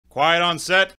Quiet on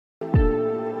set.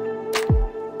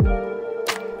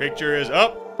 Picture is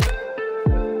up.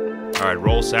 All right,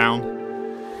 roll sound.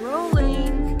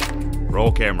 Rolling.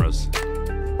 Roll cameras.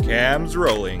 Cams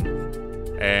rolling.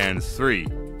 And 3,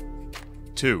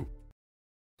 2.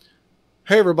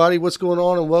 Hey everybody, what's going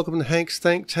on, and welcome to Hank's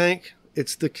Think Tank.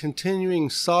 It's the continuing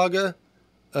saga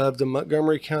of the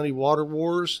Montgomery County water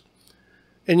wars.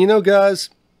 And you know, guys,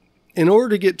 in order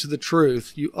to get to the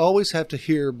truth, you always have to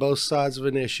hear both sides of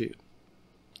an issue.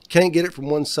 Can't get it from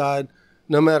one side,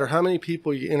 no matter how many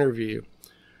people you interview.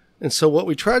 And so what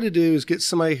we tried to do is get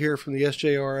somebody here from the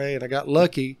SJRA, and I got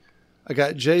lucky. I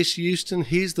got Jace Houston.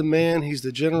 He's the man. He's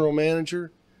the general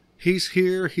manager. He's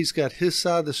here. He's got his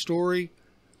side of the story.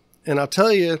 And I'll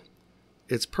tell you,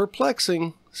 it's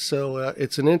perplexing. So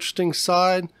it's an interesting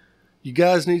side. You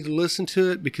guys need to listen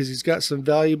to it because he's got some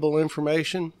valuable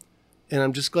information. And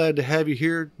I'm just glad to have you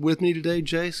here with me today,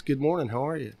 Jace. Good morning. How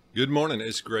are you? Good morning.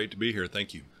 It's great to be here.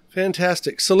 Thank you.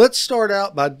 Fantastic. So let's start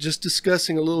out by just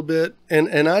discussing a little bit.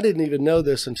 And I didn't even know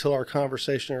this until our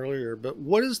conversation earlier, but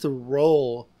what is the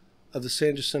role of the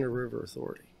San Jacinto River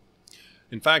Authority?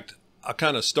 In fact, I'll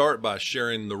kind of start by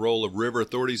sharing the role of river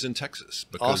authorities in Texas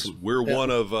because Awesome. we're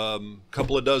one of a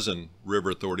couple of dozen river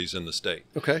authorities in the state.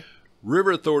 Okay.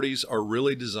 River authorities are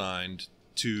really designed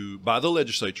by the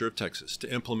legislature of Texas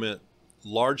to implement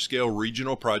large-scale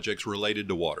regional projects related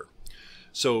to water.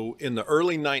 So in the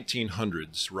early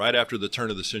 1900s, right after the turn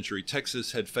of the century,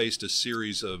 Texas had faced a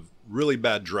series of really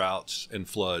bad droughts and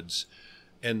floods.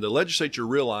 And the legislature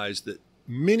realized that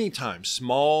many times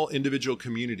small individual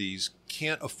communities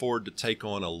can't afford to take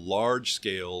on a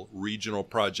large-scale regional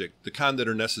project, the kind that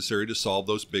are necessary to solve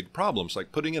those big problems,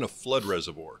 like putting in a flood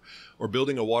reservoir or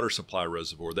building a water supply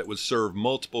reservoir that would serve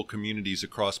multiple communities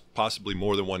across possibly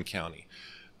more than one county.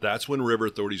 That's when river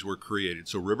authorities were created.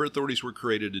 So river authorities were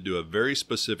created to do a very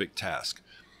specific task.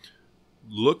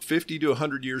 Look 50 to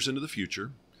 100 years into the future.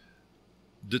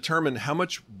 Determine how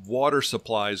much water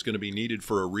supply is going to be needed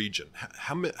for a region.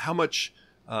 How much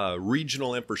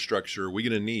regional infrastructure are we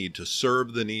going to need to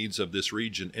serve the needs of this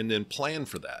region, and then plan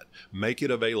for that. Make it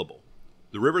available.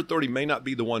 The river authority may not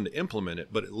be the one to implement it,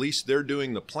 but at least they're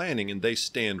doing the planning and they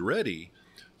stand ready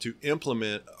to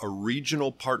implement a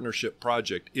regional partnership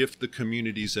project if the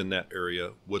communities in that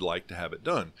area would like to have it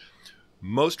done.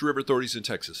 Most river authorities in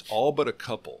Texas, all but a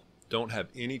couple, don't have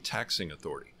any taxing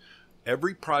authority.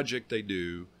 Every project they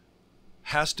do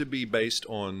has to be based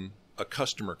on a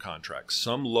customer contract.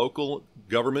 Some local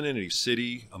government entity,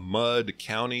 city, a MUD, a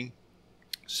county,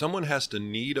 someone has to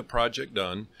need a project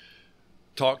done,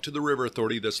 talk to the river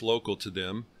authority that's local to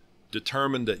them,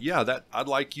 determine that, I'd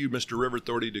like you, Mr. River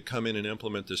Authority, to come in and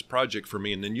implement this project for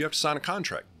me, and then you have to sign a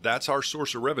contract. That's our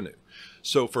source of revenue.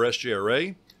 So for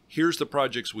SJRA, here's the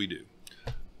projects we do.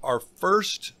 Our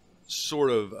first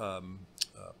sort of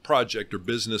project or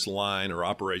business line or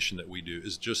operation that we do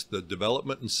is just the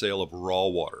development and sale of raw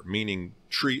water, meaning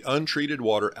untreated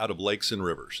water out of lakes and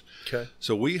rivers. Okay.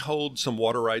 So we hold some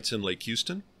water rights in Lake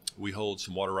Houston. We hold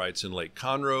some water rights in Lake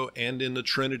Conroe and in the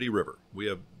Trinity River. We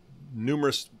have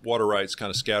numerous water rights kind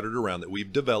of scattered around that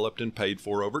we've developed and paid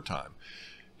for over time.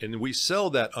 And we sell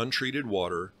that untreated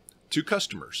water to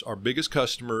customers. Our biggest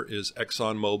customer is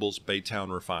ExxonMobil's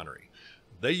Baytown refinery.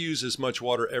 They use as much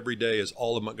water every day as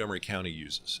all of Montgomery County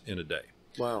uses in a day.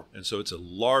 Wow. And so it's a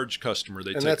large customer.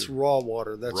 And that's raw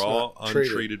water. That's raw, not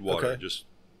treated. untreated water. Okay. Just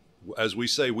as we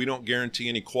say, we don't guarantee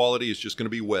any quality. It's just going to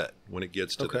be wet when it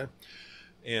gets to them.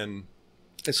 And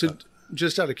so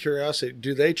just out of curiosity,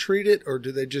 do they treat it or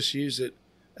do they just use it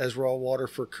as raw water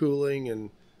for cooling and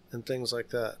things like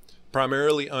that?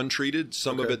 Primarily untreated.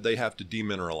 Some of it they have to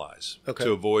demineralize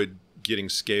to avoid getting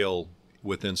scale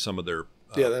within some of their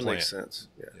that plant. makes sense.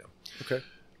 Yeah. Okay.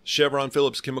 Chevron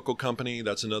Phillips Chemical Company,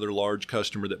 that's another large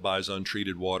customer that buys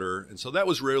untreated water. And so that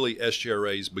was really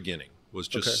SJRA's beginning, was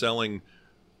just selling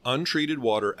untreated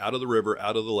water out of the river,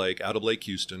 out of the lake, out of Lake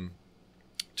Houston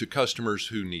to customers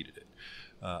who needed it.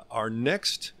 Our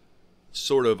next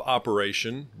sort of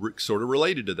operation, sort of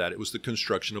related to that, it was the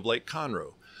construction of Lake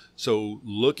Conroe. So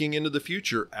looking into the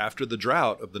future after the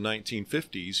drought of the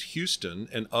 1950s, Houston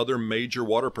and other major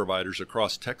water providers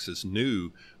across Texas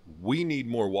knew we need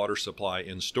more water supply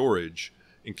in storage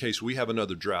in case we have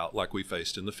another drought like we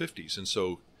faced in the 50s. And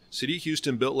so City of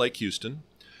Houston built Lake Houston.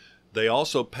 They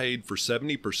also paid for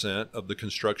 70% of the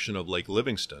construction of Lake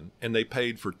Livingston, and they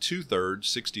paid for 2/3,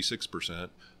 66%,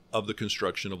 of the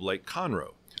construction of Lake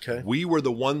Conroe. Okay. We were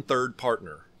the 1/3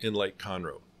 partner in Lake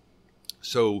Conroe.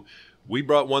 So we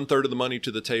brought 1/3 of the money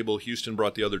to the table. Houston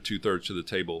brought the other 2/3 to the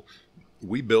table.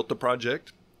 We built the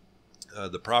project.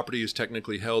 The property is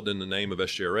technically held in the name of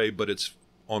SJRA, but it's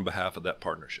on behalf of that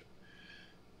partnership.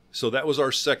 So that was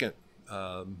our second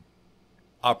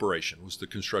operation, was the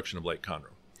construction of Lake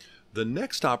Conroe. The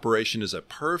next operation is a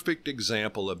perfect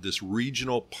example of this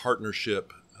regional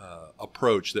partnership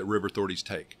approach that river authorities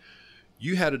take.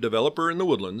 You had a developer in the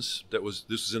Woodlands this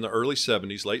was in the early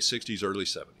 70s, late 60s, early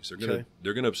 70s.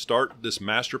 They're going to start this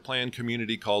master plan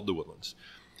community called the Woodlands.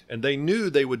 And they knew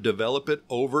they would develop it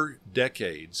over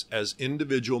decades as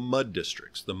individual mud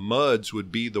districts. The MUDs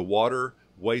would be the water,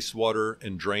 wastewater,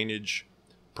 and drainage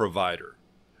provider.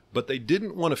 But they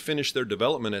didn't want to finish their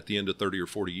development at the end of 30 or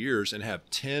 40 years and have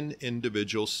 10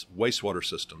 individual wastewater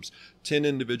systems, 10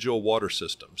 individual water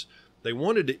systems. They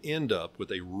wanted to end up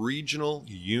with a regional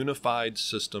unified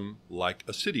system like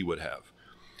a city would have.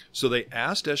 So they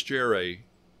asked SJRA,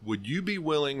 would you be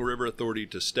willing, River Authority,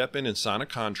 to step in and sign a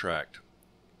contract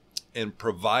and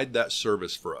provide that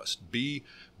service for us?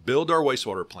 Build our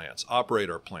wastewater plants, operate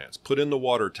our plants, put in the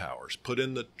water towers, put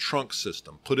in the trunk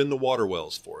system, put in the water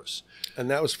wells for us. And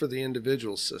that was for the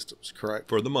individual systems, correct?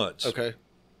 For the MUDs. Okay.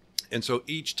 And so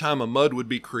each time a MUD would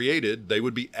be created, they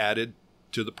would be added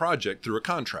to the project through a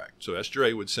contract. So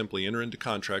SJRA would simply enter into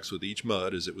contracts with each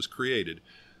MUD as it was created,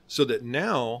 so that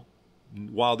now,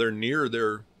 while they're near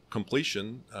their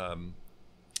completion,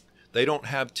 they don't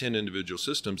have 10 individual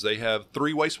systems. They have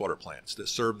 3 wastewater plants that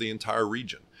serve the entire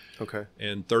region. Okay.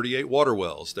 And 38 water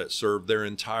wells that serve their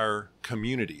entire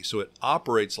community. So it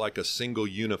operates like a single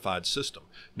unified system.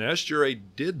 Now, SJRA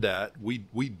did that. We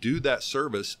do that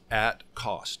service at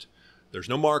cost. There's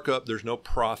no markup. There's no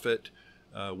profit.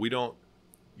 We don't,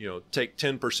 take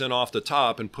 10% off the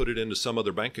top and put it into some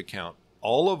other bank account.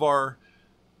 All of our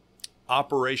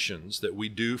operations that we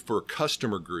do for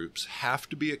customer groups have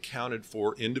to be accounted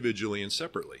for individually and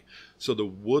separately. So the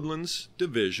Woodlands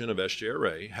division of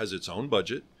SJRA has its own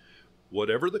budget.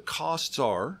 Whatever the costs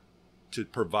are to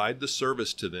provide the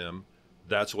service to them,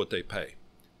 that's what they pay.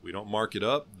 We don't mark it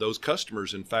up. Those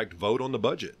customers, in fact, vote on the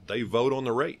budget. They vote on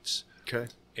the rates. Okay.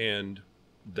 And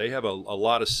they have a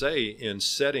lot of say in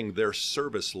setting their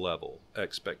service level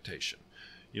expectation.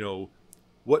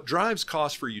 What drives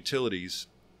costs for utilities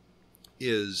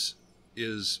is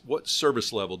what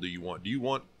service level do you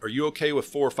want? Are you okay with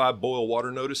 4 or 5 boil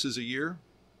water notices a year?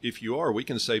 If you are, we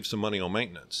can save some money on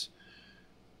maintenance.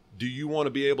 Do you want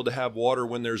to be able to have water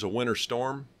when there's a winter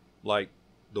storm, like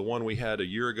the one we had a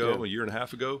year ago, a year and a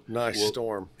half ago? Nice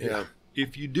storm. Yeah.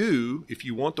 If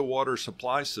you want the water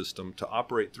supply system to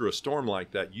operate through a storm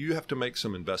like that, you have to make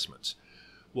some investments.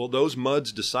 Well, those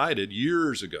MUDs decided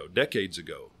years ago, decades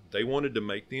ago, they wanted to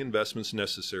make the investments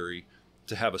necessary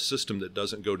to have a system that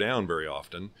doesn't go down very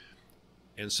often.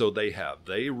 And so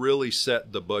they really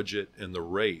set the budget and the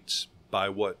rates by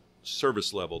what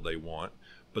service level they want,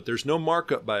 but there's no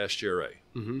markup by SJRA.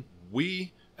 Mm-hmm.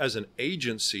 We, as an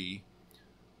agency,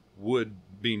 would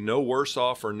be no worse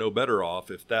off or no better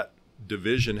off if that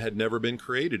division had never been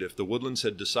created. If the Woodlands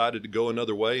had decided to go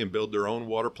another way and build their own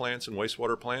water plants and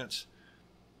wastewater plants,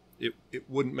 it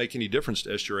wouldn't make any difference to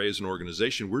SJRA as an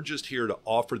organization. We're just here to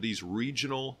offer these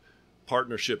regional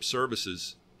partnership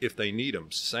services if they need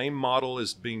them. Same model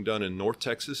is being done in North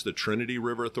Texas. The Trinity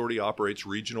River Authority operates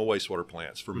regional wastewater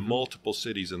plants for multiple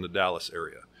cities in the Dallas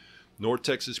area. North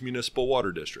Texas Municipal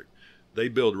Water District. They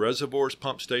build reservoirs,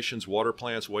 pump stations, water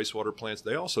plants, wastewater plants.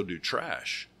 They also do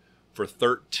trash for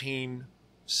 13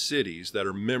 cities that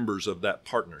are members of that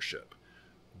partnership.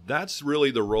 That's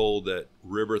really the role that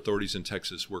river authorities in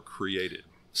Texas were created.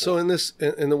 So in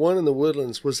the one in the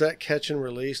Woodlands, was that catch and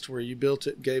released where you built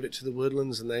it, gave it to the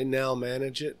Woodlands, and they now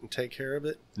manage it and take care of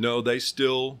it? No, they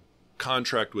still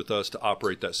contract with us to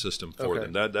operate that system for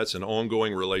them. That's an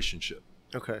ongoing relationship.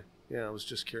 Okay. Yeah, I was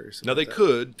just curious. Now, they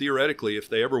could, theoretically, if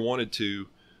they ever wanted to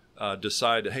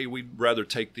decide, hey, we'd rather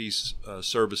take these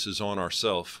services on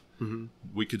ourselves,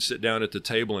 we could sit down at the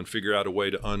table and figure out a way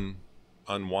to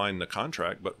unwind the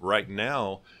contract. But right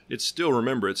now, it's still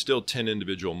 10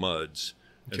 individual MUDs.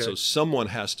 And so someone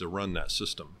has to run that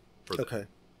system for them. Okay.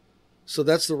 So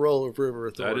that's the role of river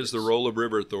authorities. That is the role of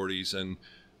river authorities, and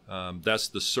that's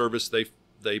the service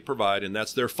they provide, and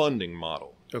that's their funding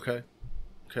model. Okay.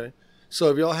 Okay. So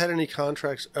have y'all had any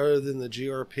contracts other than the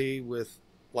GRP with,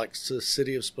 like, the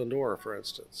city of Splendora, for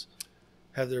instance?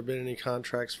 Have there been any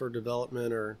contracts for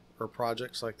development or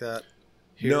projects like that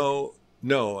here? No,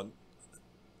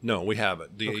 we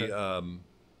haven't. We've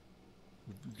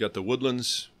got the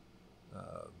Woodlands,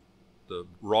 the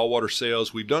raw water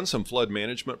sales. We've done some flood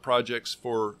management projects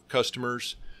for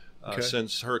customers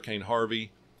since Hurricane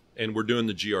Harvey, and we're doing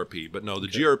the GRP. But no, the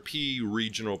GRP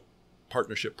regional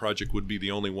partnership project would be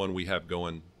the only one we have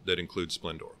going that includes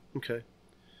Splendora. Okay.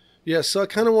 Yeah, so I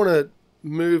kind of want to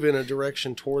move in a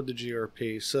direction toward the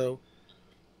GRP. So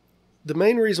the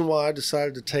main reason why I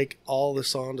decided to take all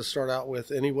this on to start out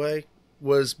with anyway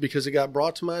was because it got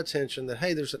brought to my attention that,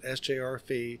 hey, there's an SJRA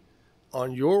fee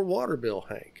on your water bill,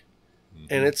 Hank.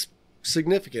 And it's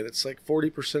significant. It's like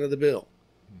 40% of the bill.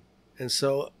 And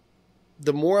so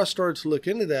the more I started to look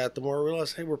into that, the more I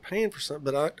realized, hey, we're paying for something,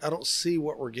 but I don't see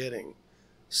what we're getting.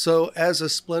 So as a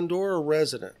Splendora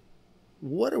resident,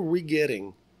 what are we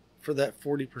getting for that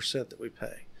 40% that we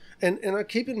pay? And I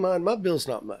keep in mind, my bill's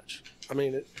not much. I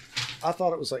mean, I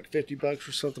thought it was like $50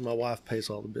 or something. My wife pays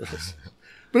all the bills.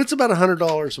 But it's about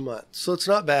 $100 a month. So it's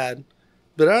not bad.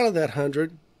 But out of that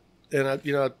 100, and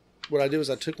what I do is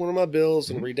I took one of my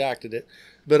bills and redacted it.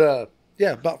 But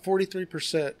yeah, about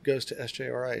 43% goes to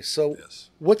SJRA. So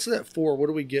what's that for? What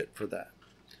do we get for that?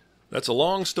 That's a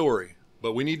long story,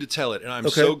 but we need to tell it. And I'm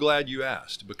so glad you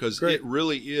asked, because it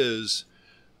really is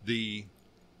the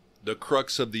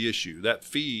crux of the issue. That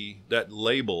fee, that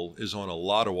label is on a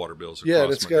lot of water bills across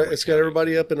Montgomery County. It's got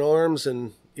everybody up in arms,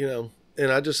 and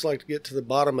and I just like to get to the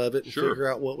bottom of it and figure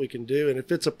out what we can do. And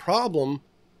if it's a problem,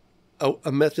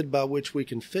 a method by which we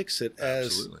can fix it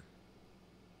as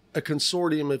a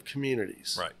consortium of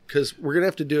communities. Right. Because we're going to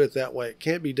have to do it that way. It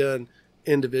can't be done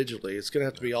individually. It's going to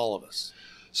have to be all of us.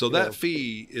 So that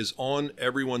fee is on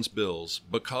everyone's bills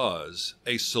because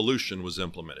a solution was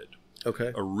implemented.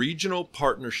 Okay. A regional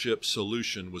partnership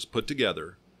solution was put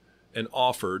together and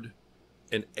offered,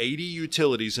 and 80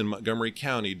 utilities in Montgomery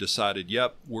County decided,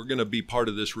 yep, we're going to be part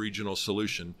of this regional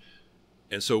solution.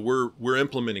 And so we're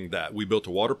implementing that. We built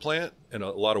a water plant and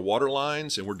a lot of water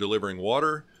lines, and we're delivering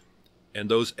water. And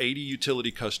those 80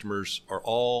 utility customers are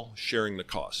all sharing the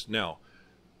cost. Now,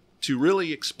 to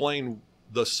really explain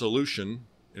the solution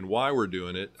and why we're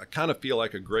doing it, I kind of feel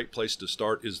like a great place to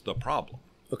start is the problem.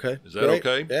 Okay. Is that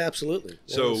okay? Yeah, absolutely.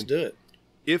 Yeah, so let's do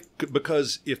it.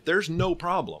 Because if there's no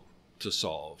problem to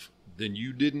solve, then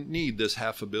you didn't need this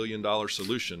 $500 million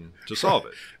solution to solve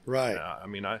it. Right. I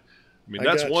mean,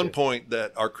 that's one point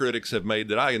that our critics have made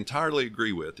that I entirely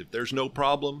agree with. If there's no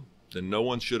problem, then no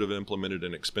one should have implemented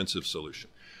an expensive solution.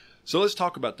 So let's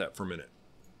talk about that for a minute.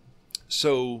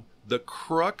 So the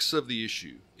crux of the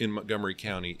issue in Montgomery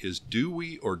County is, do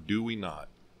we or do we not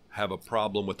have a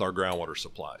problem with our groundwater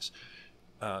supplies?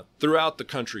 Throughout the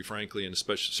country, frankly, and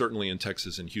especially certainly in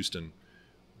Texas and Houston,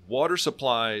 water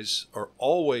supplies are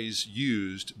always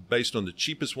used based on the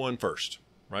cheapest one first,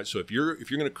 right? So if you're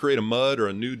going to create a mud or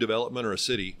a new development or a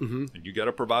city, and you got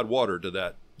to provide water to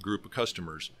that group of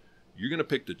customers, you're going to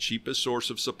pick the cheapest source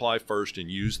of supply first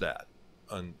and use that.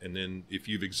 And then if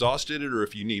you've exhausted it, or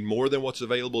if you need more than what's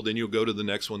available, then you'll go to the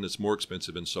next one that's more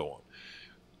expensive, and so on.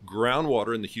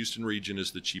 Groundwater in the Houston region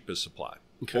is the cheapest supply,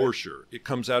 for sure. It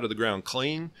comes out of the ground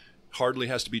clean, hardly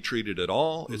has to be treated at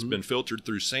all. It's been filtered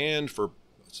through sand for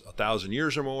 1,000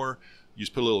 years or more. You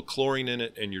just put a little chlorine in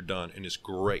it and you're done, and it's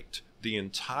great. The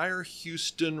entire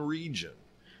Houston region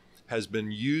has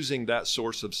been using that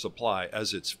source of supply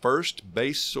as its first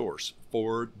base source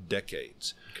for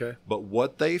decades. Okay. But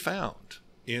what they found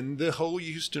in the whole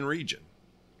Houston region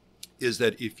is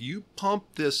that if you pump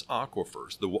this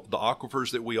aquifers, the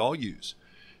aquifers that we all use,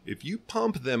 if you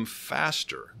pump them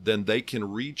faster than they can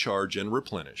recharge and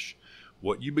replenish,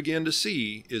 what you begin to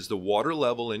see is the water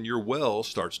level in your well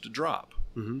starts to drop.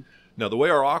 Now, the way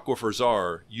our aquifers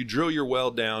are, you drill your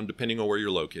well down, depending on where you're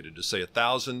located, to say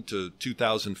 1,000 to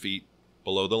 2,000 feet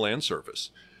below the land surface.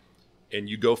 And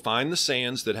you go find the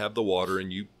sands that have the water,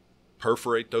 and you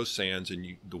perforate those sands,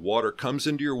 and the water comes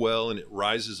into your well and it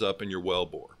rises up in your well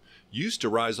bore. Used to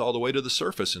rise all the way to the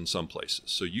surface in some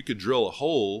places. So you could drill a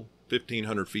hole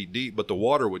 1,500 feet deep, but the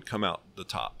water would come out the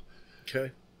top.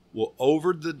 Okay. Well,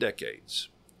 over the decades,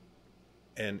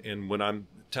 and when I'm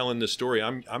telling this story,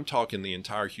 I'm talking the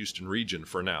entire Houston region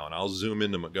for now, and I'll zoom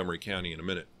into Montgomery County in a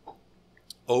minute.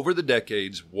 Over the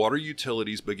decades, water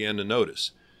utilities began to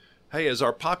notice, hey, as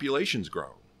our population's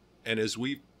grown, and as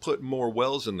we put more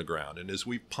wells in the ground, and as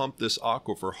we pump this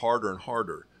aquifer harder and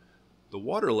harder, the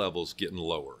water level's getting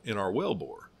lower in our well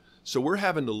bore. So we're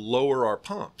having to lower our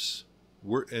pumps.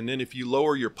 And then if you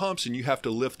lower your pumps and you have to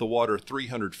lift the water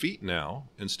 300 feet now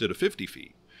instead of 50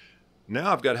 feet,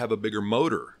 now I've got to have a bigger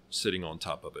motor sitting on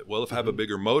top of it. Well, if I have a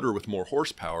bigger motor with more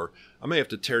horsepower, I may have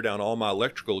to tear down all my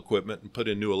electrical equipment and put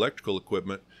in new electrical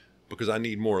equipment because I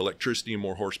need more electricity and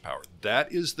more horsepower.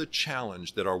 That is the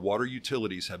challenge that our water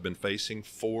utilities have been facing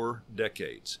for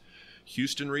decades.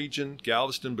 Houston region,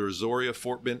 Galveston, Brazoria,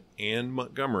 Fort Bend, and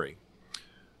Montgomery.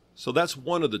 So that's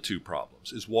one of the two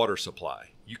problems, is water supply.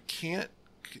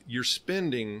 You're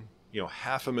spending,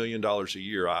 $500,000 a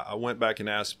year. I went back and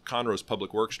asked Conroe's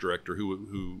public works director,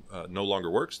 who no longer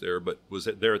works there, but was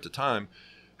there at the time,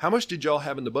 how much did y'all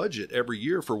have in the budget every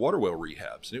year for water well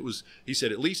rehabs? And he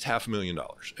said, at least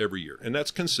 $500,000 every year. And that's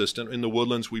consistent. In the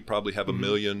Woodlands, we probably have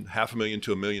 $500,000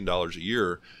 to $1 million a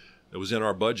year that was in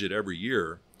our budget every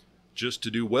year just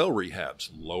to do well rehabs,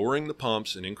 lowering the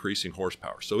pumps and increasing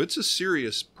horsepower. So it's a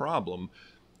serious problem.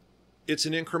 It's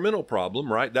an incremental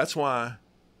problem, right? That's why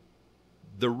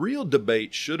the real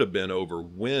debate should have been over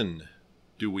when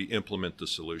do we implement the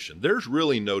solution. There's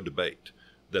really no debate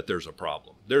that there's a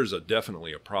problem. There's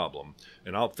definitely a problem,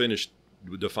 and I'll finish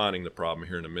defining the problem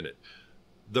here in a minute.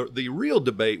 The real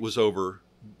debate was over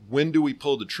when do we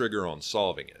pull the trigger on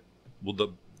solving it. Well,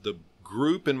 the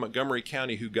group in Montgomery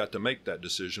County who got to make that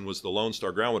decision was the Lone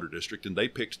Star Groundwater District, and they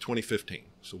picked 2015.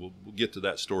 So we'll get to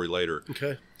that story later.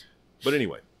 Okay. But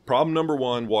anyway, problem number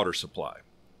one, water supply.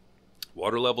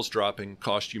 Water levels dropping,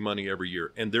 cost you money every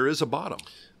year, and there is a bottom.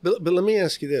 But let me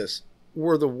ask you this.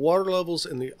 Were the water levels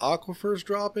in the aquifers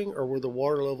dropping, or were the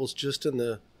water levels just in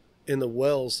the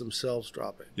wells themselves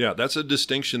dropping? Yeah, that's a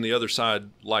distinction the other side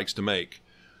likes to make.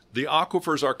 The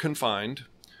aquifers are confined,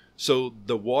 so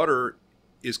the water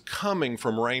is coming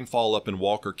from rainfall up in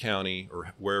Walker County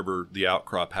or wherever the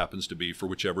outcrop happens to be for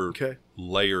whichever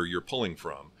layer you're pulling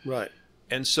from. Right.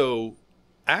 And so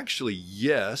actually,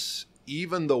 yes,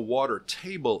 even the water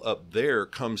table up there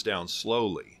comes down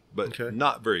slowly, but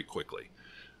not very quickly.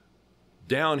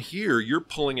 Down here, you're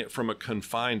pulling it from a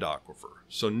confined aquifer.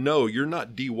 So no, you're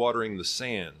not dewatering the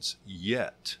sands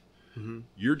yet. Mm-hmm.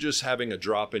 You're just having a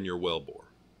drop in your wellbore.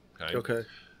 Okay.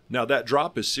 Now that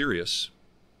drop is serious.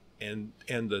 And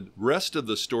the rest of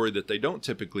the story that they don't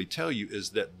typically tell you is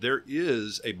that there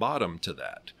is a bottom to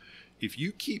that. If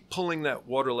you keep pulling that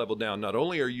water level down, not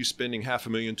only are you spending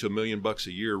 $500,000 to $1 million a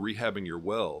year rehabbing your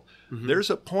well, there's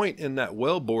a point in that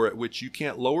well bore at which you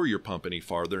can't lower your pump any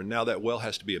farther, and now that well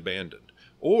has to be abandoned.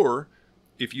 Or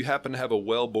if you happen to have a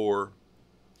well bore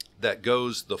that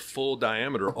goes the full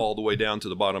diameter all the way down to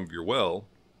the bottom of your well,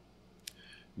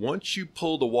 once you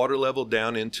pull the water level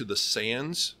down into the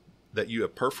sands that you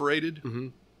have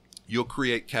perforated, you'll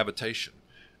create cavitation,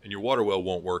 and your water well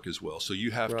won't work as well. So you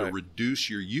have to reduce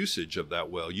your usage of that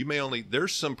well. You may only,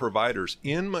 there's some providers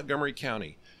in Montgomery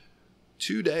County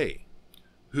today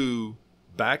who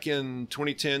back in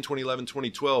 2010, 2011,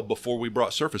 2012, before we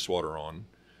brought surface water on,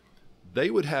 they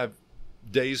would have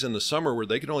days in the summer where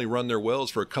they could only run their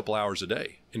wells for a couple hours a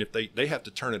day. And if they have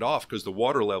to turn it off because the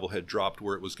water level had dropped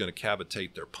where it was going to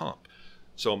cavitate their pump.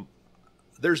 So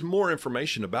there's more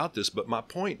information about this, but my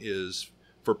point is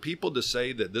for people to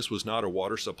say that this was not a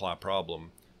water supply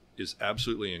problem is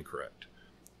absolutely incorrect.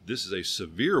 This is a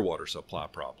severe water supply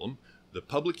problem. The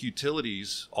public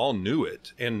utilities all knew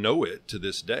it and know it to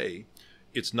this day.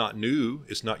 It's not new.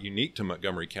 It's not unique to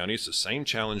Montgomery County. It's the same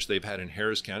challenge they've had in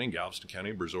Harris County, Galveston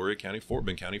County, Brazoria County, Fort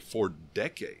Bend County for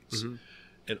decades.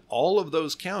 And all of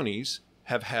those counties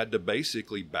have had to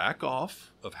basically back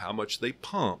off of how much they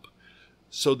pump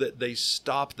so that they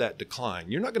stop that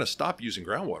decline. You're not going to stop using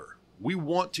groundwater. We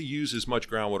want to use as much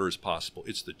groundwater as possible.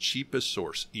 It's the cheapest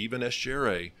source. Even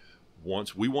SJRA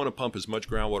wants, we want to pump as much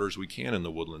groundwater as we can in the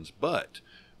woodlands, but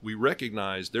we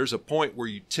recognize there's a point where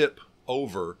you tip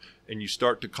over and you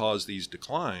start to cause these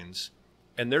declines,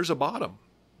 and there's a bottom.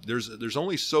 There's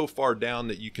only so far down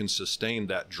that you can sustain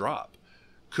that drop.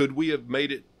 Could we have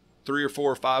made it 3 or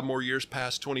 4 or 5 more years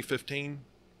past 2015?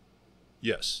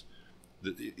 Yes.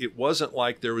 It wasn't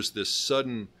like there was this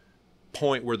sudden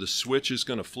point where the switch is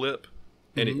going to flip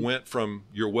and it went from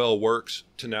your well works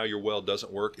to now your well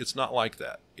doesn't work. It's not like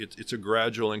that. It's a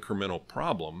gradual incremental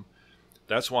problem.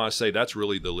 That's why I say that's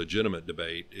really the legitimate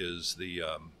debate, is the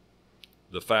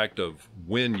fact of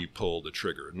when you pull the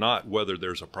trigger, not whether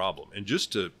there's a problem. And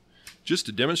just to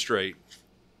demonstrate,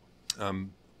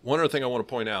 one other thing I want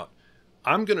to point out,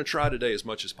 I'm going to try today as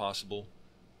much as possible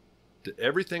that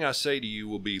everything I say to you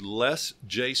will be less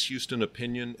Jace Houston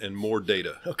opinion and more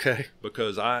data. Okay.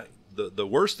 Because the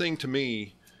worst thing to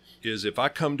me is if I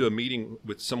come to a meeting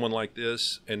with someone like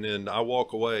this and then I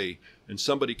walk away and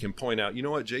somebody can point out, you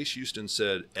know what, Jace Houston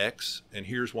said X, and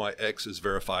here's why X is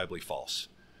verifiably false.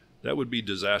 That would be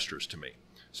disastrous to me.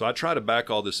 So I try to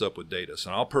back all this up with data. So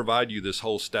I'll provide you this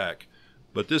whole stack.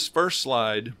 But this first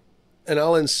slide... And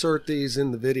I'll insert these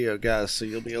in the video, guys, so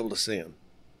you'll be able to see them.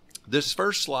 This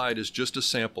first slide is just a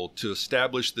sample to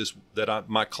establish this,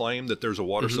 my claim that there's a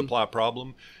water supply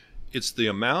problem. It's the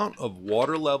amount of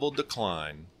water level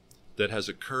decline that has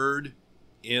occurred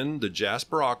in the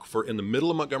Jasper Aquifer in the middle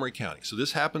of Montgomery County. So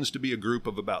this happens to be a group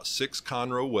of about 6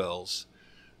 Conroe wells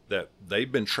that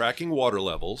they've been tracking water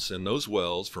levels in those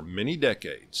wells for many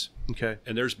decades. Okay.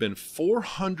 And there's been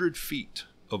 400 feet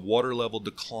of water level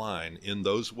decline in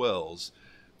those wells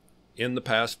in the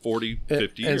past 40,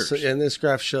 50 years. And this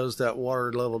graph shows that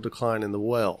water level decline in the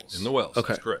wells. In the wells,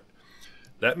 okay. That's correct.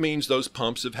 That means those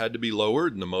pumps have had to be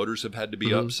lowered and the motors have had to be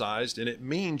upsized, and it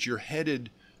means you're headed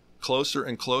closer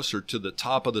and closer to the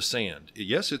top of the sand.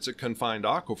 Yes, it's a confined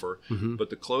aquifer, but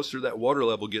the closer that water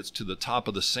level gets to the top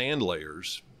of the sand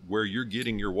layers where you're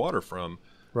getting your water from,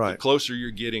 the closer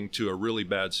you're getting to a really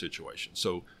bad situation.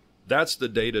 So that's the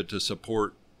data to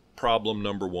support problem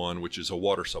number one, which is a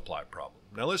water supply problem.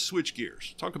 Now let's switch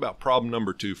gears. Talk about problem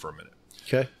number two for a minute.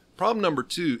 Okay. Problem number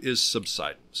two is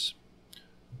subsidence.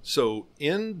 So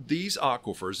in these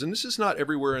aquifers, and this is not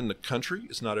everywhere in the country,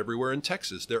 it's not everywhere in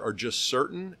Texas, there are just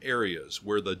certain areas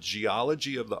where the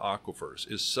geology of the aquifers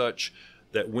is such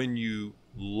that when you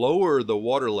lower the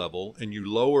water level and you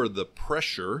lower the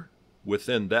pressure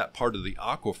within that part of the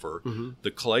aquifer,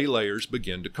 the clay layers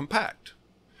begin to compact.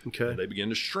 Okay. And they begin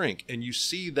to shrink, and you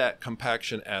see that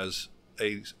compaction as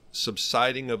a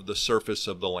subsiding of the surface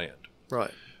of the land.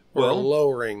 Right. Well, or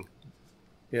lowering.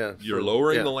 Yeah. You're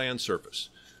lowering the land surface.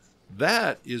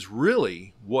 That is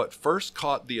really what first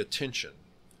caught the attention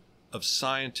of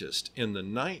scientists in the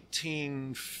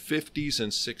 1950s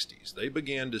and 60s. They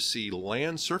began to see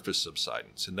land surface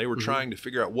subsidence, and they were trying to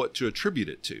figure out what to attribute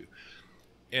it to.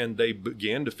 And they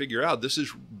began to figure out this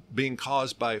is being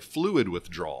caused by fluid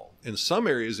withdrawal. In some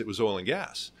areas, it was oil and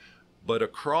gas. But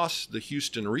across the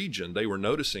Houston region, they were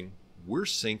noticing we're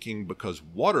sinking because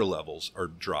water levels are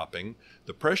dropping,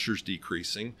 the pressure's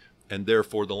decreasing, and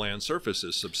therefore the land surface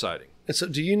is subsiding. And so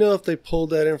do you know if they pulled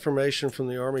that information from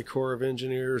the Army Corps of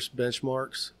Engineers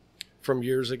benchmarks from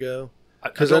years ago?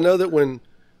 Because I know that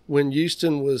when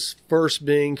Houston was first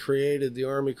being created, the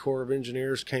Army Corps of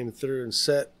Engineers came through and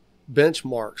set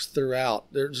benchmarks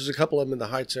throughout. There's a couple of them in the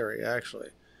Heights area, actually.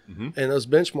 And those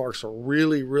benchmarks are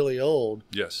really, really old.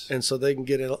 Yes. And so they can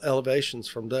get elevations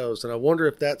from those. And I wonder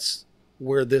if that's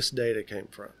where this data came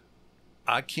from.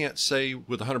 I can't say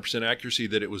with 100% accuracy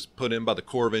that it was put in by the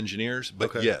Corps of Engineers,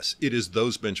 but yes, it is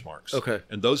those benchmarks. Okay.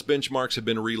 And those benchmarks have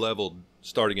been re-leveled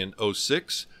starting in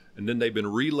 06, and then they've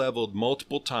been re-leveled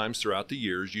multiple times throughout the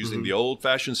years using the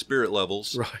old-fashioned spirit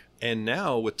levels. Right. And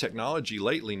now with technology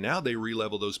lately, now they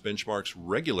re-level those benchmarks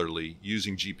regularly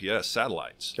using GPS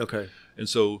satellites. Okay. And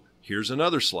so here's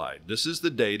another slide. This is the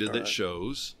data that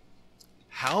shows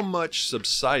how much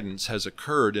subsidence has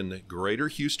occurred in the greater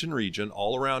Houston region,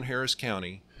 all around Harris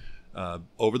County,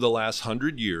 over the last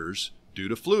 100 years due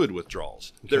to fluid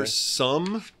withdrawals. Okay. There's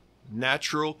some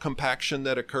natural compaction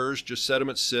that occurs, just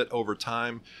sediments sit over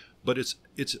time, but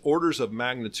it's orders of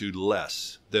magnitude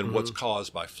less than what's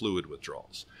caused by fluid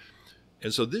withdrawals.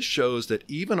 And so this shows that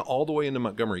even all the way into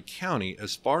Montgomery County,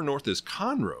 as far north as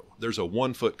Conroe, there's a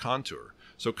 1-foot contour.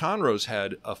 So Conroe's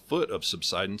had a foot of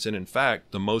subsidence, and in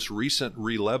fact, the most recent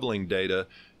re-leveling data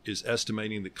is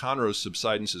estimating that Conroe's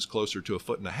subsidence is closer to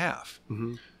 1.5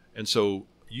 feet. And so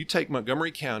you take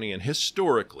Montgomery County, and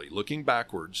historically, looking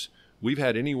backwards, we've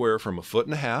had anywhere from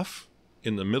 1.5 feet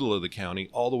in the middle of the county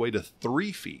all the way to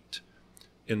 3 feet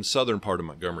in the southern part of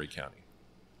Montgomery County.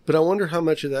 But I wonder how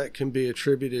much of that can be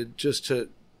attributed just a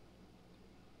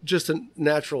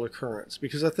natural occurrence,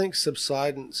 because I think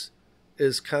subsidence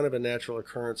is kind of a natural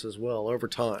occurrence as well over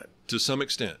time. To some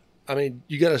extent. I mean,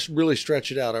 you got to really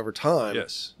stretch it out over time.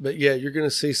 Yes. But yeah, you're going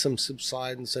to see some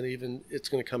subsidence, and even it's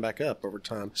going to come back up over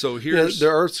time. So here's the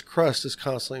Earth's crust is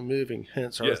constantly moving,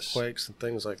 hence earthquakes and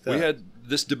things like that. We had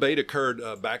this debate occurred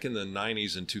back in the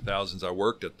 90s and 2000s. I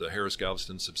worked at the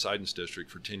Harris-Galveston Subsidence District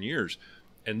for 10 years,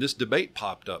 and this debate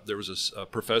popped up. There was a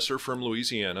professor from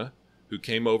Louisiana who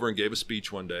came over and gave a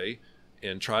speech one day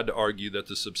and tried to argue that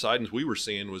the subsidence we were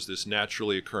seeing was this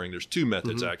naturally occurring. There's two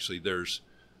methods, actually. There's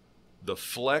the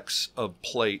flex of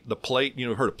plate,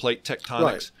 heard of plate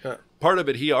tectonics. Right. Part of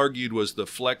it, he argued, was the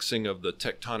flexing of the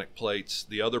tectonic plates.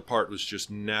 The other part was just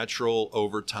natural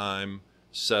over time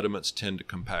sediments tend to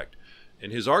compact.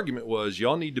 And his argument was,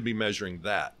 y'all need to be measuring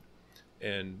that.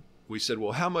 And we said,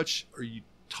 well, how much are you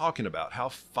talking about? How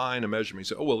fine a measurement? He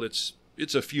said, oh, well, it's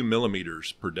a few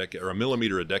millimeters per decade, or a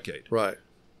millimeter a decade. Right.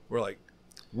 We're like,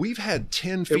 we've had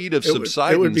 10 feet of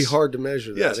subsidence. It would be hard to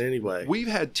measure that anyway. We've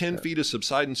had 10 feet of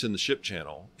subsidence in the ship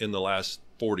channel in the last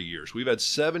 40 years. We've had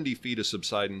 70 feet of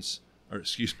subsidence,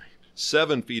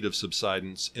 7 feet of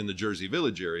subsidence in the Jersey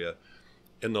Village area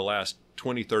in the last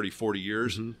 20, 30, 40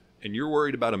 years. And you're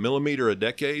worried about a millimeter a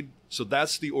decade? So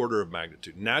that's the order of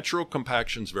magnitude. Natural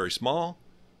compaction is very small.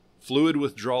 Fluid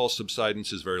withdrawal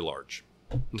subsidence is very large,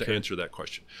 to answer that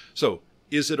question. So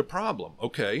is it a problem?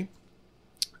 Okay.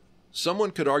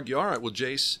 Someone could argue, all right, well,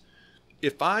 Jace,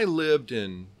 if I lived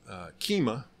in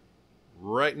Kemah,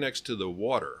 right next to the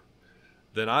water,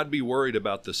 then I'd be worried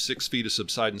about the 6 feet of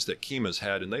subsidence that Kima's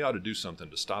had, and they ought to do something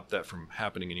to stop that from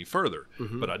happening any further.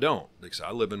 But I don't, because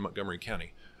I live in Montgomery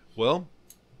County. Well,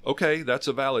 okay, that's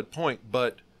a valid point,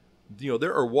 but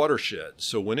there are watersheds.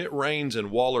 So when it rains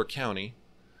in Waller County,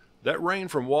 that rain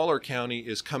from Waller County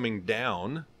is coming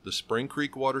down the Spring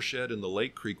Creek watershed and the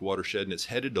Lake Creek watershed, and it's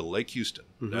headed to Lake Houston.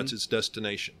 That's its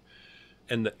destination.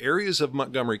 And the areas of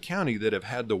Montgomery County that have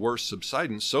had the worst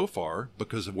subsidence so far,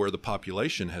 because of where the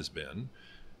population has been,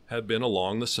 have been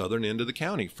along the southern end of the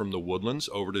county, from the Woodlands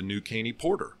over to New Caney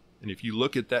Porter. And if you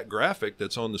look at that graphic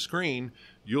that's on the screen,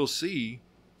 you'll see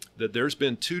that there's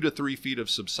been 2 to 3 feet of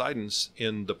subsidence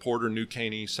in the Porter, New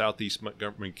Caney, southeast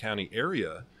Montgomery County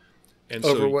area. And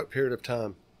over what period of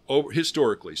time?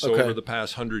 Historically, so over the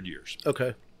past 100 years.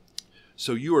 Okay.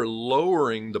 So you are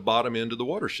lowering the bottom end of the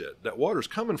watershed. That water's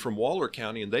coming from Waller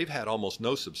County, and they've had almost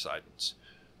no subsidence.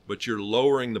 But you're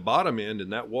lowering the bottom end,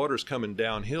 and that water's coming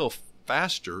downhill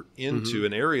faster into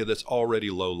an area that's already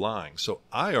low-lying. So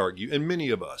I argue, and many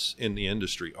of us in the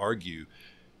industry argue,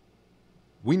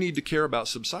 we need to care about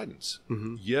subsidence.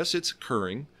 Yes, it's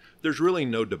occurring. There's really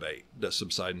no debate that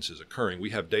subsidence is occurring.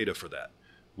 We have data for that.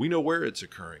 We know where it's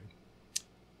occurring.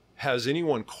 Has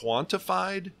anyone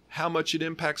quantified how much it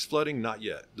impacts flooding? Not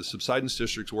yet. The Subsidence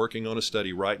District's working on a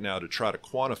study right now to try to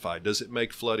quantify, does it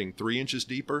make flooding 3 inches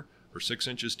deeper or 6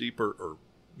 inches deeper, or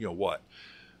what?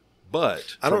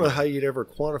 But I don't know how you'd ever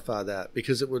quantify that,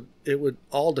 because it would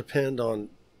all depend on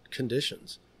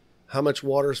conditions. How much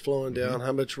water is flowing down,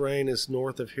 how much rain is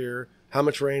north of here, how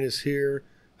much rain is here,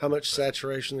 how much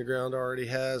saturation the ground already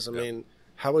has. I mean,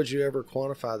 how would you ever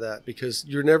quantify that? Because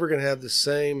you're never going to have the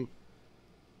same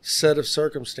set of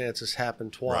circumstances happen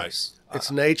twice. Right.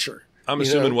 It's nature. I'm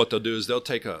assuming what they'll do is they'll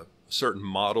take a certain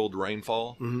modeled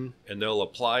rainfall and they'll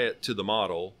apply it to the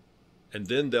model, and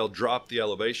then they'll drop the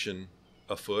elevation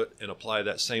a foot and apply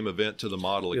that same event to the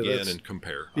model again and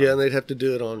compare. Yeah, and they'd have to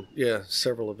do it on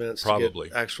several events probably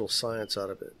to get actual science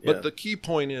out of it. But the key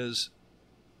point is,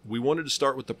 we wanted to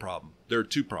start with the problem. There are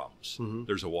 2 problems.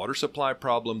 There's a water supply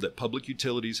problem that public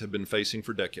utilities have been facing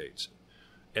for decades,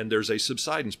 and there's a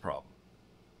subsidence problem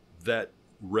that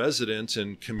residents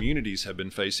and communities have been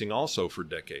facing also for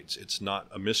decades. It's not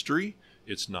a mystery.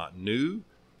 It's not new.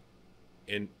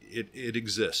 And it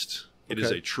exists. It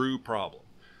is a true problem.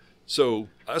 So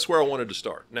that's where I wanted to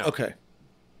start. Now,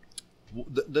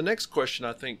 the next question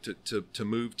I think to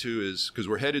move to is, because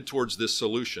we're headed towards this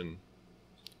solution,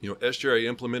 SJRA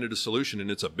implemented a solution,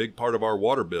 and it's a big part of our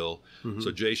water bill.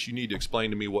 So Jace, you need to explain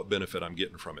to me what benefit I'm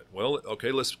getting from it. Well,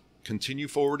 okay, let's continue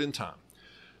forward in time.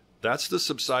 That's the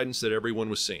subsidence that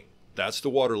everyone was seeing. That's the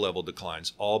water level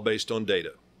declines, all based on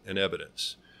data and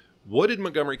evidence. What did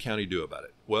Montgomery County do about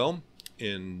it? Well,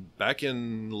 back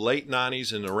in late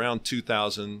 90s and around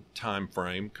 2000 time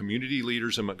frame, community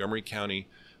leaders in Montgomery County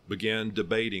began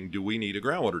debating, do we need a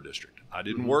groundwater district? I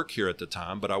didn't work here at the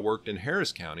time, but I worked in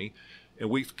Harris County, and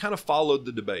we kind of followed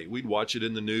the debate. We'd watch it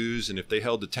in the news, and if they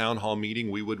held a town hall meeting,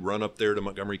 we would run up there to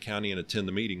Montgomery County and attend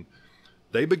the meeting.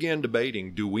 They began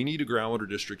debating, do we need a groundwater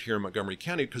district here in Montgomery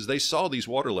County? Because they saw these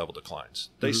water level declines.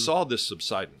 They saw this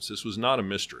subsidence. This was not a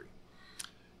mystery.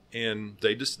 And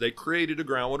they created a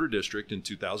groundwater district in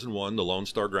 2001, the Lone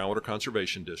Star Groundwater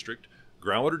Conservation District.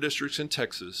 Groundwater districts in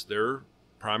Texas, their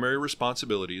primary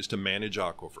responsibility is to manage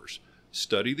aquifers,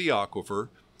 study the aquifer,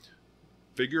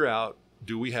 figure out,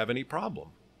 do we have any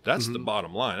problem? That's the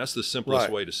bottom line. That's the simplest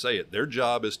way to say it. Their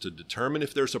job is to determine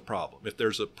if there's a problem. If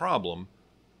there's a problem,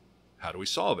 how do we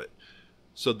solve it?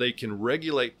 So they can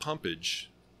regulate pumpage.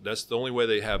 That's the only way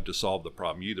they have to solve the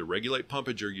problem. You either regulate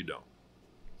pumpage or you don't.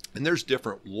 And there's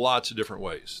lots of different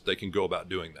ways they can go about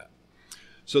doing that.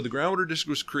 So the groundwater district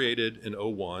was created in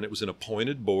 2001. It was an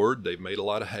appointed board. They've made a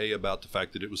lot of hay about the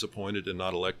fact that it was appointed and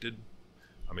not elected.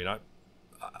 I mean,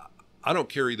 I don't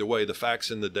care either way. The facts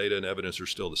and the data and evidence are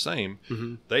still the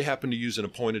same. They happen to use an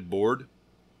appointed board.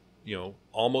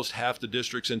 Almost half the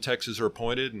districts in Texas are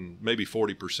appointed, and maybe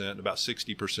 40%, about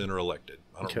 60% are elected.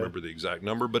 I don't remember the exact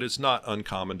number, but it's not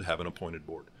uncommon to have an appointed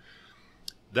board.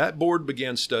 That board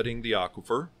began studying the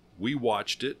aquifer. We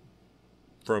watched it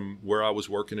from where I was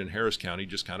working in Harris County,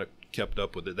 just kind of kept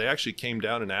up with it. They actually came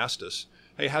down and asked us,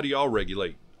 hey, how do y'all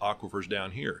regulate aquifers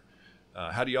down here?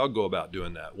 How do y'all go about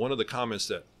doing that? One of the comments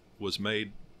that was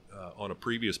made on a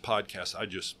previous podcast, I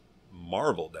just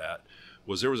marveled at,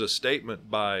 was there was a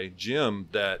statement by Jim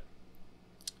that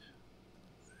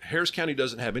Harris County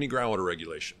doesn't have any groundwater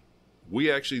regulation.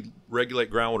 We actually regulate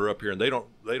groundwater up here, and they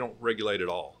don't regulate at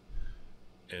all.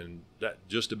 And that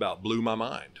just about blew my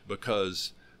mind,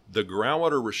 because the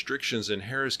groundwater restrictions in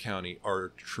Harris County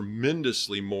are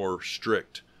tremendously more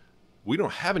strict We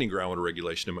don't have any groundwater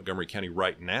regulation in Montgomery County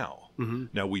right now. Mm-hmm.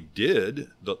 Now, we did,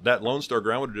 that Lone Star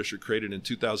Groundwater District created in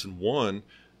 2001,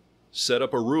 set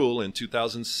up a rule in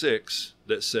 2006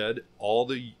 that said all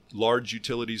the large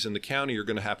utilities in the county are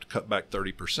going to have to cut back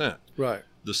 30%. Right.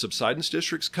 The Subsidence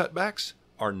District's cutbacks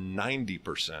are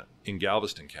 90% in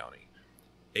Galveston County,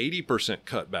 80%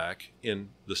 cutback in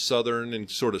the southern and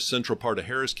sort of central part of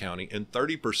Harris County, and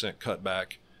 30%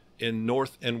 cutback in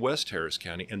North and West Harris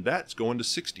County, and that's going to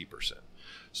 60%.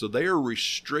 So they are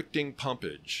restricting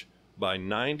pumpage by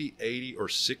 90, 80, or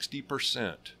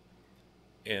 60%.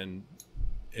 And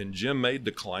Jim made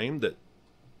the claim that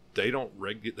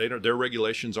their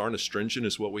regulations aren't as stringent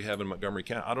as what we have in Montgomery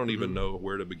County. I don't even know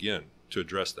where to begin to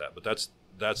address that, but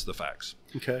that's the facts.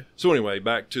 Okay. So anyway,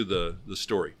 back to the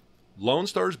story. Lone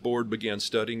Star's board began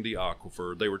studying the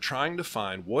aquifer. They were trying to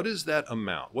find what is that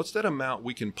amount? What's that amount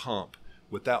we can pump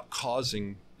without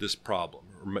causing this problem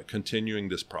or continuing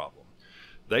this problem?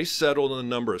 They settled on a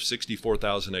number of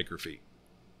 64,000 acre feet.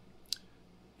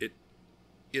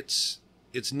 It's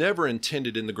never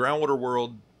intended in the groundwater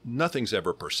world. Nothing's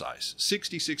ever precise.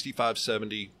 60, 65,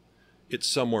 70, it's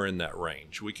somewhere in that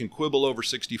range. We can quibble over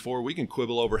 64. We can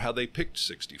quibble over how they picked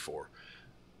 64.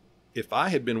 If I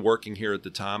had been working here at the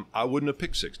time, I wouldn't have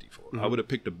picked 64. I would have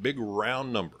picked a big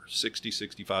round number, 60,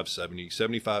 65, 70,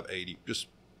 75, 80, just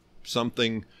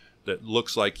something that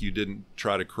looks like you didn't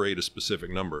try to create a specific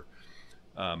number.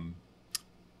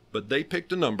 But they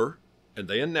picked a number, and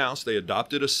they announced, they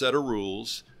adopted a set of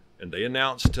rules, and they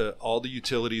announced to all the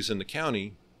utilities in the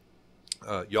county,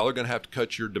 y'all are going to have to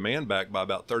cut your demand back by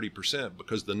about 30%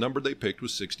 because the number they picked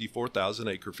was 64,000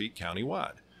 acre feet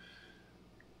countywide.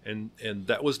 And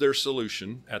that was their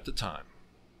solution at the time.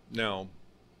 Now,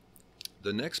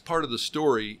 the next part of the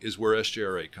story is where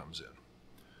SJRA comes in.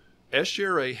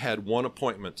 SJRA had one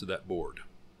appointment to that board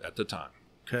at the time.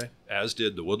 Okay. As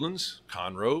did the Woodlands,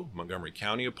 Conroe, Montgomery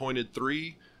County appointed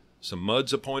 3, some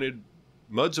MUDs appointed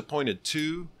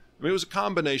 2. I mean, it was a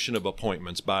combination of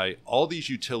appointments by all these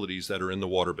utilities that are in the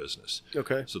water business.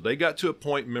 Okay. So they got to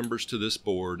appoint members to this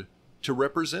board to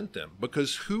represent them,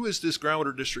 because who is this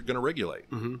groundwater district going to regulate?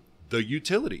 The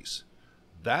utilities.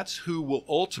 That's who will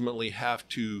ultimately have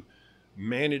to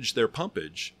manage their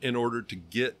pumpage in order to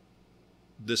get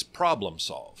this problem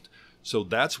solved. So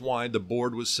that's why the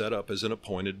board was set up as an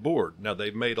appointed board. Now,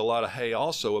 they've made a lot of hay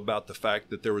also about the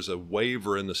fact that there was a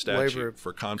waiver in the statute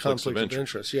for conflicts of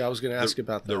interest. Yeah, I was going to ask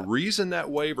about that. The reason that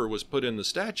waiver was put in the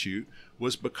statute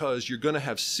was because you're going to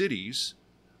have cities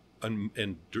and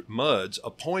MUDs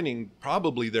appointing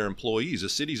probably their employees. The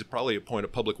cities would probably appoint a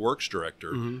public works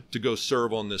director to go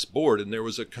serve on this board. And there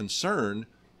was a concern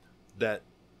that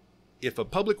if a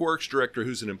public works director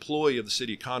who's an employee of the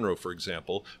city of Conroe, for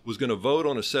example, was going to vote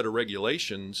on a set of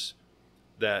regulations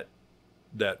that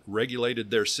regulated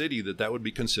their city, that would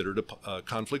be considered a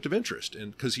conflict of interest.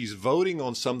 And because he's voting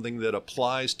on something that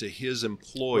applies to his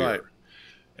employer. Right.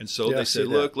 And so they said,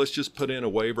 look, let's just put in a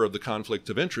waiver of the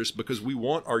conflict of interest because we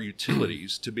want our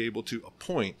utilities to be able to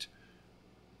appoint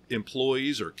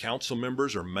employees or council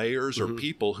members or mayors or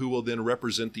people who will then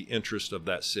represent the interest of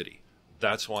that city.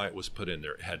 That's why it was put in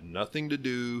there. It had nothing to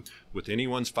do with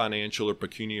anyone's financial or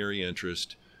pecuniary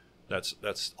interest.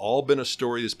 That's all been a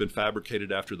story that's been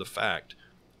fabricated after the fact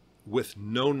with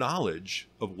no knowledge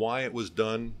of why it was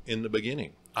done in the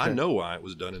beginning. Okay. I know why it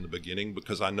was done in the beginning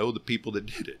because I know the people that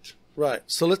did it. Right.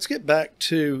 So let's get back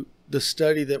to the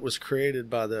study that was created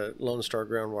by the Lone Star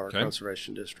Groundwater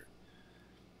Conservation District.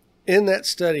 In that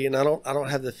study, and I don't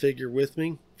have the figure with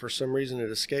me, for some reason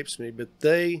it escapes me, but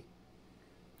they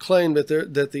claimed that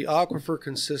the aquifer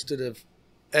consisted of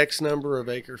X number of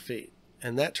acre feet.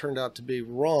 And that turned out to be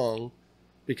wrong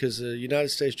because the United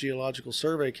States Geological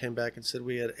Survey came back and said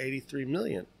we had 83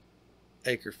 million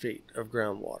acre feet of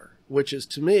groundwater, which is,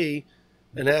 to me,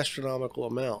 an astronomical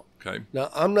amount. Okay. Now,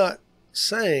 I'm not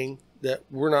saying that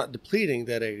we're not depleting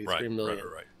that 83 million.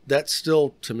 Right. That's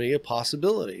still, to me, a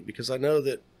possibility because I know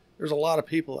that there's a lot of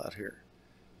people out here.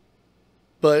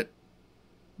 But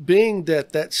being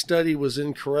that study was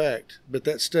incorrect, but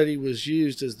that study was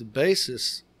used as the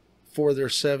basis for their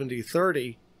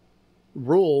 70-30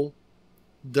 rule,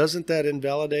 doesn't that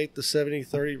invalidate the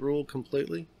 70-30 rule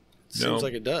completely? It seems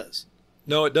like it does.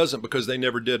 No, it doesn't, because they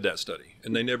never did that study,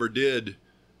 and they never did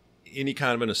any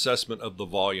kind of an assessment of the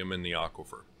volume in the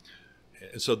aquifer.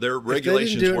 And so their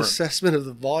regulations if they didn't do an assessment of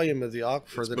the volume of the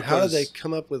aquifer, then how do they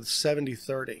come up with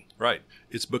 70-30? Right.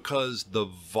 It's because the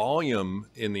volume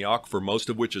in the aquifer, most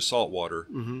of which is salt water,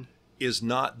 is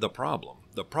not the problem.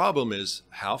 The problem is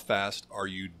how fast are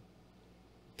you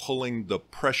pulling the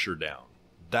pressure down?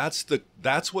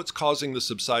 That's what's causing the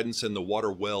subsidence and the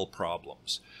water well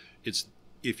problems. It's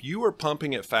if you are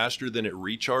pumping it faster than it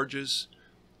recharges,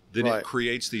 then Right. it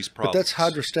creates these But problems. that's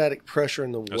hydrostatic pressure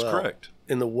in the well. That's correct.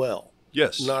 In the well,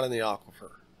 Yes. not in the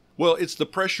aquifer. Well, it's the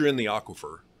pressure in the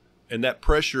aquifer, and that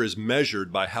pressure is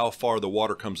measured by how far the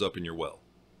water comes up in your well.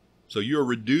 So you're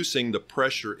reducing the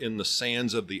pressure in the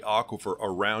sands of the aquifer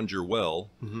around your well,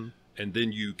 and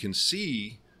then you can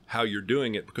see how you're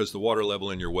doing it because the water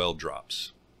level in your well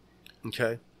drops.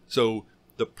 Okay. So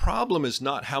the problem is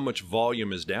not how much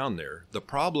volume is down there. The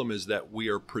problem is that we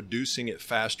are producing it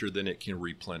faster than it can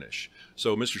replenish.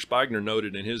 So Mr. Spigner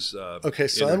noted in his... Okay,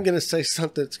 so I'm going to say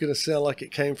something that's going to sound like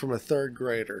it came from a third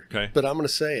grader. Okay. But I'm going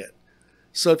to say it.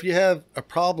 So if you have a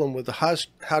problem with the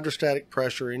hydrostatic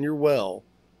pressure in your well,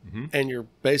 and you're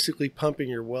basically pumping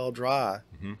your well dry,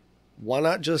 why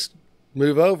not just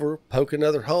move over, poke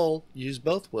another hole, use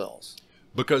both wells?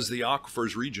 Because the aquifer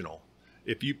is regional.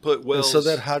 If you put wells... And so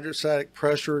that hydrostatic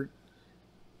pressure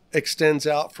extends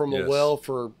out from a Yes. well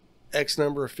for X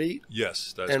number of feet?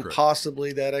 Yes, that's And correct.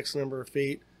 possibly that X number of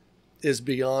feet is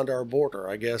beyond our border,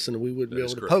 I guess, and we would be That able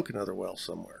is to correct. poke another well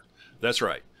somewhere. That's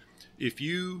right. If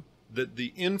you...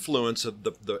 The influence of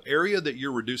the area that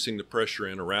you're reducing the pressure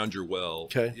in around your well,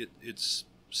 Okay. it's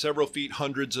several feet,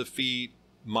 hundreds of feet,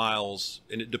 miles,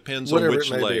 and it depends Whatever on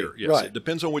which it may layer. be. Yes, Right. it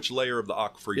depends on which layer of the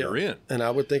aquifer you're in. And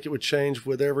I would think it would change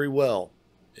with every well.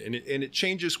 And it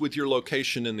changes with your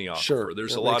location in the aquifer. Sure,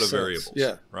 There's that a lot makes of sense. variables.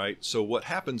 Yeah. Right. So what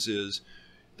happens is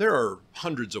there are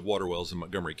hundreds of water wells in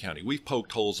Montgomery County. We've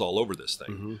poked holes all over this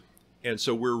thing. And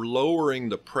so we're lowering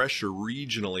the pressure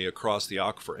regionally across the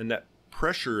aquifer, and that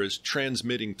pressure is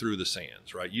transmitting through the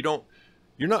sands, right? You're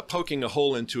not poking a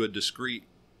hole into a discrete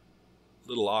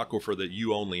little aquifer that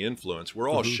you only influence. We're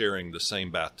all sharing the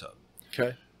same bathtub.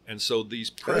 Okay. And so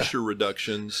these pressure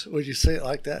reductions, Would you say it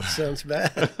like that? Sounds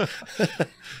bad.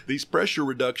 these pressure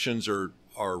reductions are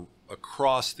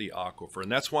across the aquifer.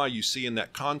 And that's why you see in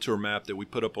that contour map that we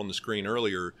put up on the screen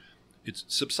earlier,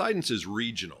 subsidence is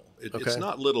regional. It's Okay.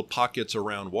 not little pockets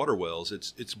around water wells.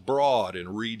 It's broad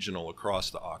and regional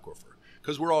across the aquifer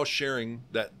because we're all sharing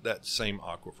that same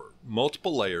aquifer,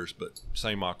 multiple layers, but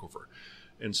same aquifer.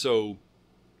 And so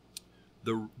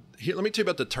let me tell you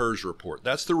about the TERS report.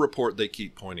 That's the report they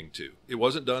keep pointing to. It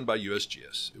wasn't done by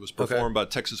USGS. It was performed by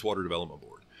Texas Water Development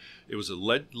Board. It was a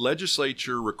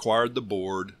legislature required the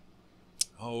board,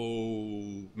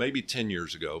 maybe 10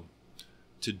 years ago,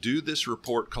 to do this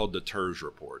report called the TERS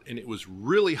report. And it was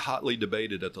really hotly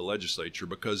debated at the legislature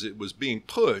because it was being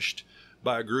pushed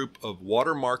by a group of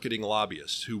water marketing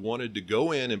lobbyists who wanted to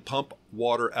go in and pump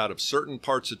water out of certain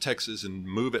parts of Texas and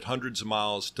move it hundreds of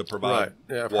miles to provide Right.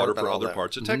 Yeah, I've water heard about for all other that.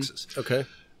 parts of Texas. Okay.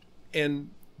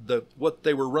 And what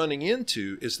they were running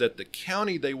into is that the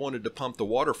county they wanted to pump the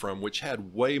water from, which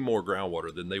had way more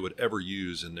groundwater than they would ever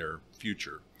use in their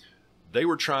future, they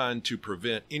were trying to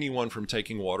prevent anyone from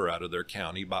taking water out of their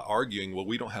county by arguing, well,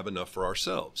 we don't have enough for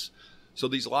ourselves. So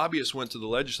these lobbyists went to the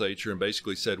legislature and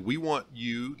basically said, we want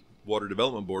you, Water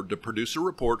Development Board, to produce a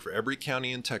report for every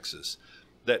county in Texas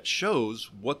that shows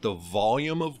what the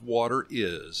volume of water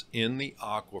is in the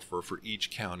aquifer for each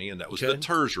county, and that was the Okay.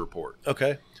 TERS report.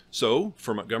 Okay. So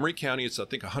for Montgomery County, it's, I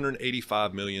think,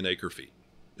 185 million acre feet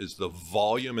is the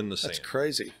volume in the sand. That's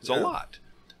crazy. It's a lot.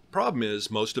 Problem is,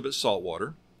 most of it's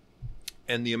saltwater,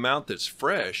 and the amount that's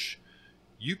fresh,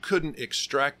 you couldn't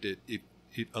extract it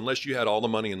unless you had all the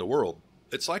money in the world.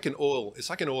 It's like an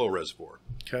oil reservoir.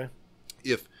 Okay.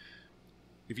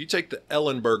 If you take the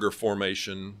Ellenberger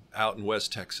Formation out in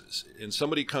West Texas, and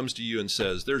somebody comes to you and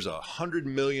says, there's 100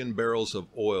 million barrels of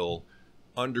oil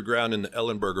underground in the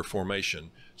Ellenberger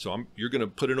Formation, so you're going to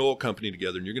put an oil company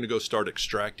together and you're going to go start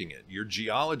extracting it. Your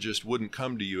geologist wouldn't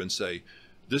come to you and say,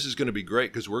 this is going to be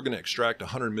great because we're going to extract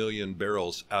 100 million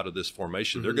barrels out of this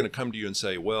formation. They're going to come to you and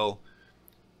say, well,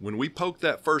 when we poke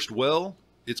that first well,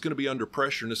 it's going to be under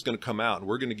pressure and it's going to come out, and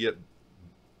we're going to get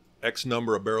X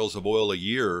number of barrels of oil a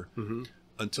year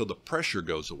until the pressure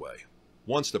goes away.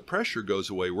 Once the pressure goes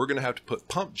away, we're going to have to put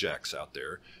pump jacks out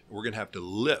there, and we're going to have to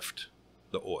lift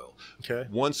the oil. Okay.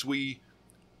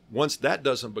 Once that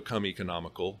doesn't become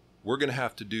economical, we're going to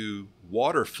have to do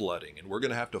water flooding, and we're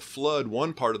going to have to flood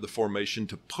one part of the formation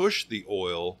to push the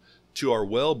oil to our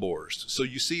well bores. So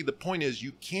you see, the point is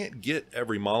you can't get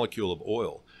every molecule of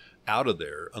oil out of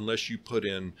there unless you put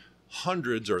in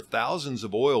hundreds or thousands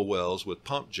of oil wells with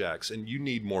pump jacks, and you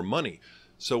need more money.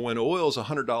 So when oil's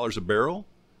 $100 a barrel,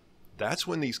 that's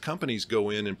when these companies go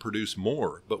in and produce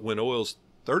more. But when oil's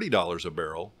 $30 a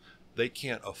barrel, they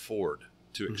can't afford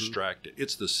to extract it.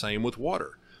 It's the same with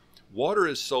water. Water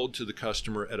is sold to the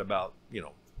customer at about, $2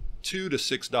 to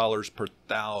 $6 per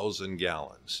 1,000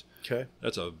 gallons. Okay.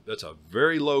 That's a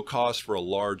very low cost for a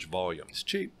large volume. It's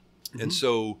cheap. And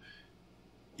so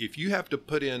if you have to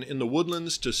put in the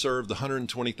Woodlands to serve the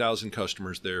 120,000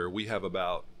 customers there, we have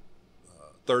about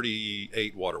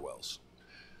 38 water wells.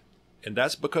 And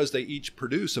that's because they each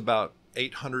produce about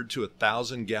 800 to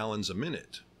 1,000 gallons a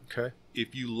minute. Okay.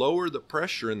 If you lower the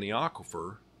pressure in the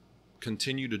aquifer,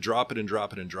 continue to drop it and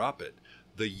drop it and drop it,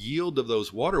 the yield of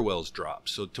those water wells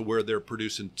drops, so to where they're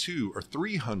producing 200 or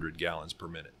 300 gallons per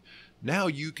minute. Now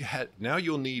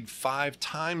you'll need 5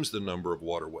 times the number of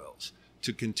water wells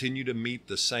to continue to meet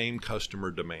the same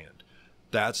customer demand.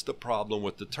 That's the problem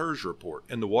with the TERS report.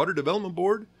 And the Water Development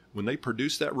Board, when they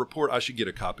produce that report, I should get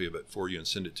a copy of it for you and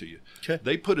send it to you. Okay.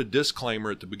 They put a disclaimer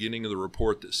at the beginning of the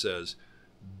report that says,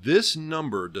 this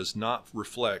number does not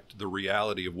reflect the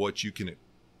reality of what you can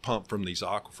pump from these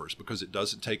aquifers, because it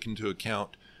doesn't take into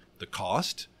account the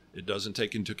cost. It doesn't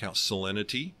take into account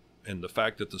salinity and the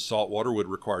fact that the salt water would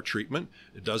require treatment.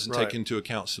 It doesn't take into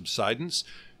account subsidence.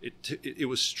 It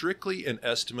was strictly an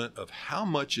estimate of how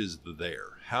much is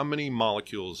there, how many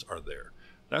molecules are there.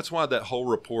 That's why that whole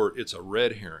report, it's a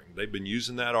red herring. They've been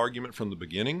using that argument from the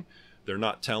beginning. They're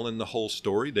not telling the whole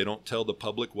story. They don't tell the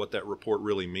public what that report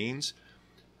really means.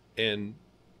 And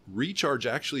recharge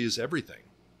actually is everything.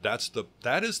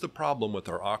 That is the problem with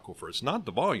our aquifer. It's not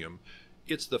the volume.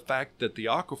 It's the fact that the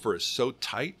aquifer is so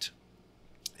tight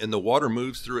and the water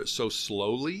moves through it so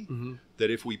slowly that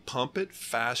if we pump it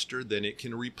faster than it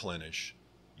can replenish,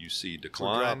 you see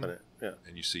decline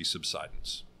and you see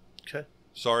subsidence. Okay.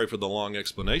 Sorry for the long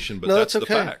explanation, but no, that's okay.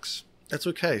 the facts. That's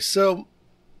okay. So,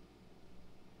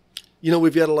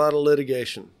 we've got a lot of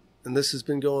litigation, and this has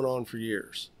been going on for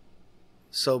years.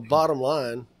 So bottom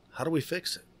line, how do we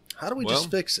fix it? How do we just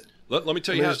fix it? Let me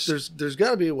tell you how there's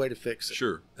got to be a way to fix it.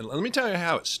 Sure. And let me tell you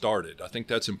how it started. I think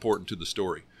that's important to the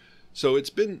story. So it's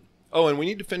been, and we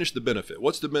need to finish the benefit.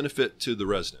 What's the benefit to the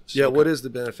residents? Yeah, what is the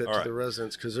benefit to the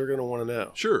residents? Because they're going to want to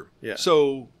know. Sure. Yeah.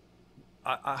 So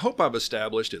I hope I've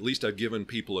established, at least I've given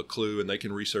people a clue and they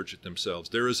can research it themselves.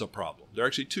 There is a problem. There are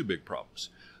actually 2 big problems.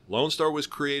 Lone Star was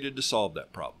created to solve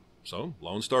that problem. So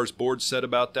Lone Star's board set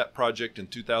about that project in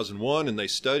 2001, and they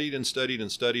studied and studied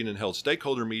and studied and held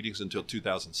stakeholder meetings until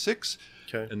 2006,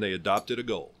 and they adopted a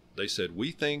goal. They said,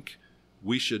 we think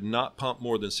we should not pump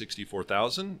more than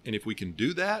 64,000, and if we can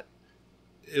do that,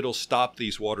 it'll stop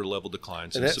these water level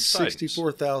declines and subsidence.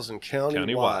 64,000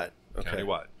 countywide. Okay.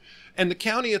 Countywide. And the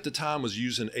county at the time was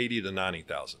using 80 to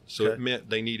 90,000, so it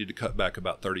meant they needed to cut back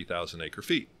about 30,000 acre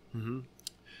feet.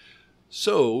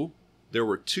 So there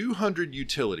were 200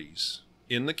 utilities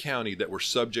in the county that were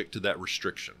subject to that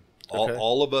restriction.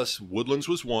 All of us, Woodlands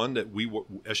was one that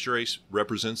SJRA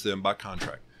represents them by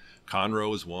contract.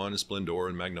 Conroe is one, and Splendora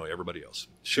and Magnolia, everybody else.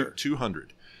 Sure.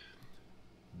 200.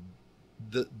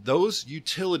 Those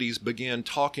utilities began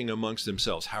talking amongst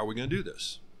themselves. How are we going to do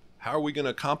this? How are we going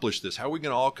to accomplish this? How are we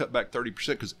going to all cut back 30%?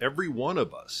 Because every one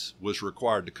of us was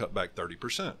required to cut back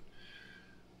 30%.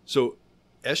 So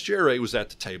SJRA was at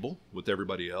the table with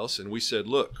everybody else, and we said,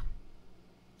 look,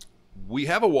 we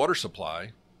have a water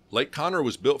supply. Lake Conroe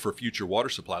was built for future water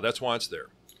supply. That's why it's there.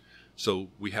 So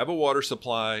we have a water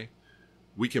supply.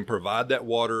 We can provide that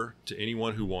water to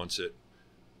anyone who wants it.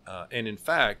 And in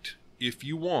fact, if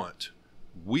you want,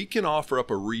 we can offer up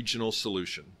a regional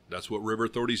solution. That's what river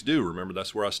authorities do. Remember,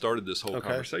 that's where I started this whole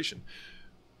conversation.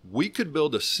 We could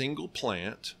build a single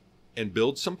plant and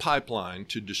build some pipeline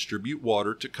to distribute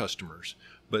water to customers,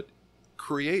 but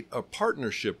create a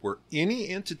partnership where any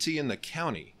entity in the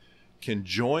county can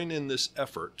join in this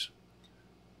effort,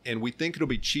 and we think it'll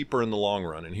be cheaper in the long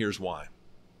run, and here's why.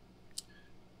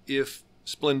 If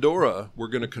Splendora were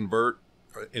going to convert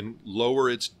and lower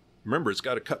its, remember, it's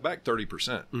got to cut back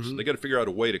 30%. So they got to figure out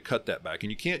a way to cut that back.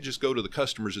 And you can't just go to the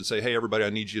customers and say, hey, everybody,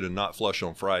 I need you to not flush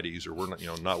on Fridays, or we're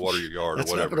not, not water your yard or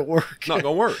whatever. That's not going to work. Not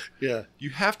going to work. Yeah. You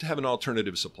have to have an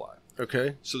alternative supply.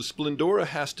 Okay. So Splendora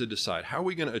has to decide, how are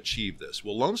we going to achieve this?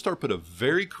 Well, Lone Star put a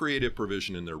very creative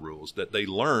provision in their rules that they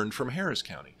learned from Harris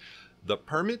County. The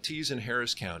permittees in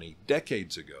Harris County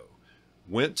decades ago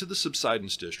went to the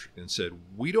Subsidence District and said,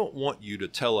 we don't want you to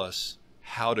tell us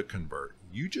how to convert.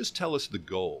 You just tell us the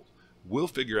goal. We'll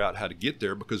figure out how to get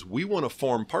there, because we want to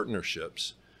form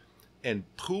partnerships and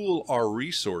pool our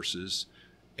resources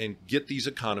and get these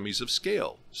economies of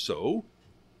scale. So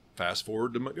fast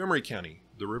forward to Montgomery County.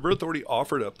 The River Authority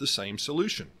offered up the same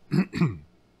solution.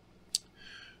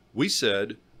 We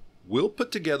said, we'll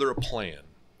put together a plan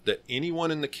that anyone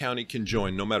in the county can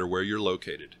join no matter where you're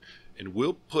located. And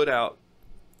we'll put out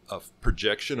a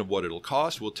projection of what it'll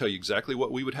cost. We'll tell you exactly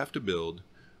what we would have to build,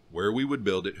 where we would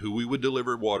build it, who we would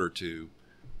deliver water to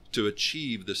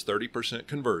achieve this 30%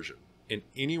 conversion. And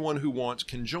anyone who wants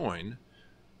can join,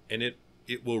 and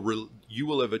you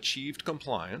will have achieved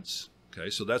compliance. Okay,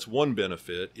 so that's one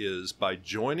benefit, is by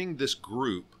joining this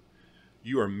group,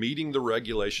 you are meeting the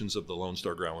regulations of the Lone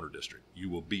Star Groundwater District. You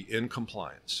will be in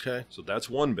compliance. Okay. So that's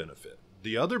one benefit.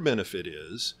 The other benefit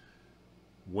is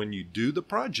when you do the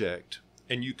project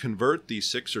and you convert these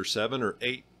 6 or 7 or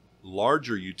 8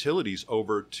 larger utilities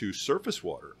over to surface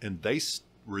water, and they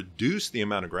reduce the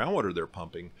amount of groundwater they're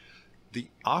pumping, the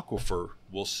aquifer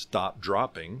will stop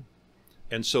dropping.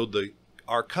 And so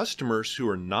our customers who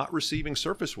are not receiving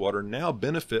surface water now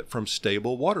benefit from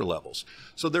stable water levels.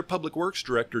 So their public works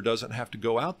director doesn't have to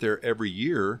go out there every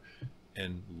year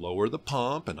and lower the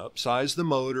pump and upsize the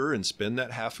motor and spend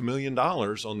that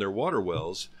 $500,000 on their water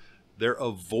wells. They're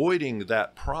avoiding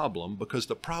that problem because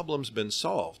the problem's been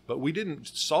solved. But we didn't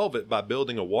solve it by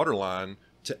building a water line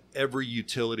to every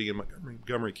utility in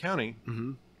Montgomery County.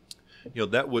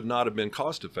 Mm-hmm. That would not have been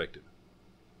cost effective.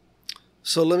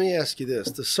 So let me ask you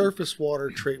this: the surface water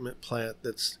treatment plant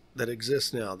that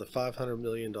exists now, the $500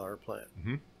 million plant,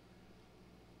 Mm-hmm.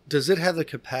 does it have the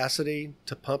capacity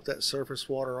to pump that surface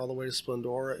water all the way to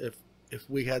Splendora if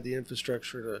we had the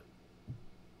infrastructure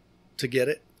to get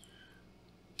it?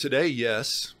 Today,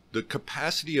 yes. The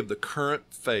capacity of the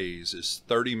current phase is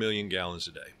 30 million gallons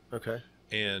a day. Okay.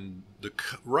 And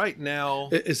right now,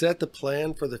 Is that the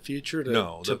plan for the future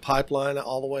to pipeline it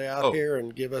all the way out here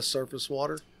and give us surface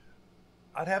water?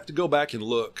 I'd have to go back and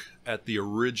look at the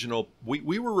original.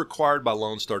 We were required by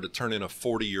Lone Star to turn in a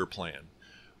 40-year plan.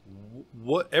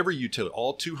 Every utility,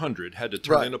 all 200, had to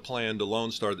turn in a plan to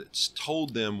Lone Star that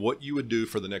told them what you would do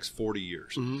for the next 40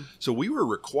 years. Mm-hmm. So we were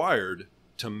required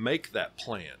to make that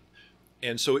plan.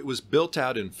 And so it was built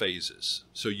out in phases.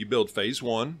 So you build phase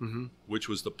 1, Mm-hmm. which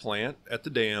was the plant at the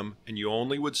dam, and you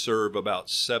only would serve about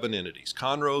 7 entities: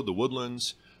 Conroe, the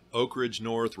Woodlands, Oak Ridge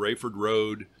North, Rayford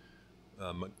Road,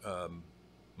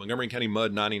 Montgomery County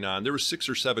Mud 99. There were 6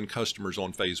 or 7 customers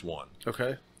on phase 1.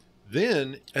 Okay.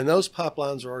 Then, And those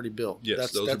pipelines are already built.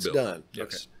 yes, those that's are built. done. Yes.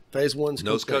 Okay. Phase 1's And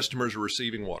those complete. customers are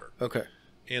receiving water. Okay.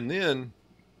 And then,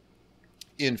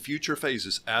 in future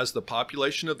phases, as the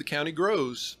population of the county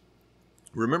grows,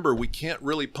 remember, we can't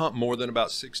really pump more than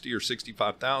about 60 or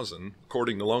 65,000,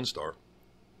 according to Lone Star,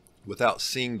 without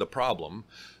seeing the problem.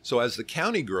 So as the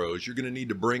county grows, you're going to need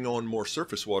to bring on more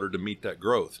surface water to meet that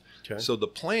growth. Okay. So the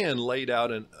plan laid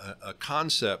out a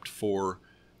concept for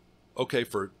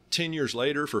 10 years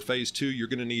later, for phase 2, you're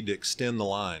going to need to extend the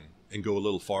line and go a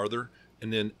little farther,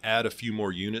 and then add a few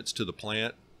more units to the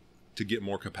plant to get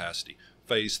more capacity.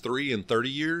 Phase 3, in 30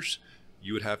 years,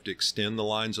 you would have to extend the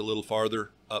lines a little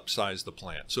farther, upsize the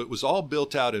plant. So it was all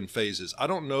built out in phases. I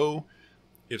don't know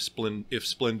if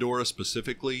Splendora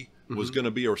specifically was going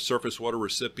to be a surface water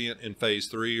recipient in phase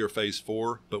 3 or phase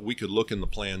 4, but we could look in the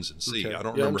plans and see. Okay. I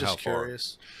don't Yeah, remember I'm how just far.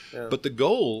 curious. Yeah. But the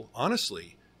goal,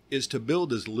 honestly, is to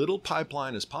build as little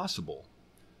pipeline as possible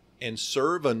and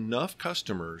serve enough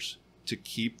customers to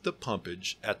keep the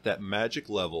pumpage at that magic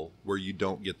level where you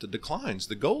don't get the declines.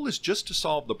 The goal is just to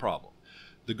solve the problem.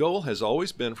 The goal has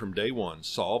always been from day one,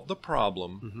 solve the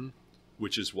problem,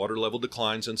 which is water level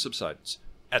declines and subsidence,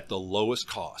 at the lowest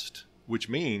cost, which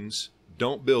means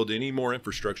don't build any more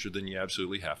infrastructure than you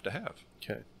absolutely have to have.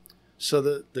 Okay. So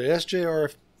the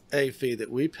SJRA fee that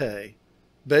we pay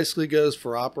basically goes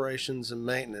for operations and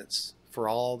maintenance for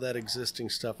all that existing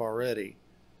stuff already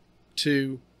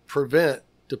to prevent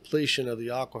depletion of the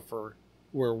aquifer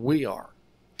where we are,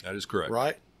 That is correct.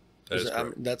 right? That is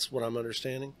correct. That's what I'm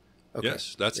understanding? Okay.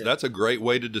 Yes, that's a great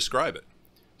way to describe it.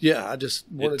 Yeah, I just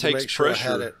wanted to takes make sure I pressure.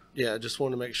 had it. Yeah, I just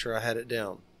wanted to make sure I had it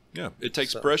down. Yeah, it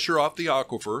takes So- pressure off the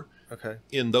aquifer Okay.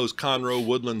 in those Conroe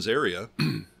Woodlands area,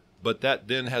 but that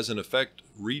then has an effect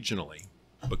regionally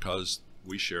because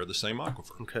we share the same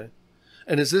aquifer. Okay.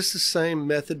 And is this the same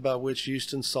method by which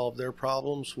Houston solved their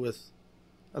problems with,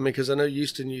 because I know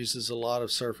Houston uses a lot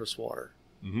of surface water.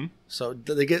 Mm-hmm. So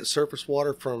do they get surface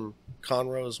water from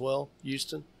Conroe as well,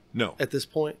 Houston, No, at this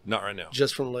point? not right now.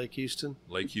 Just from Lake Houston?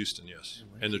 Lake Houston, yes,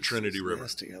 Lake and the Houston's Trinity River.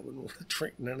 nasty. I wouldn't want to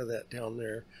drink none of that down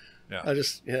there.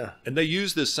 Yeah. And they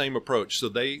use this same approach. So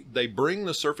they bring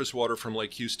the surface water from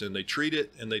Lake Houston, they treat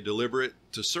it, and they deliver it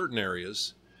to certain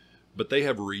areas, but they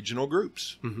have regional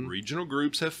groups. Mhm. Regional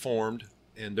groups have formed,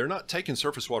 and they're not taking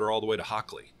surface water all the way to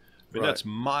Hockley. Right. That's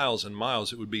miles and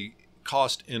miles. It would be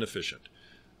cost inefficient.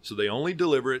 So they only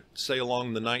deliver it, say,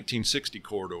 along the 1960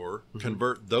 corridor,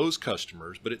 convert those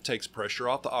customers, but it takes pressure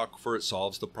off the aquifer. It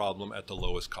solves the problem at the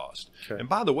lowest cost. Okay. And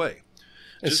by the way,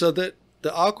 And so that the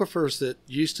aquifers that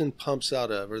Houston pumps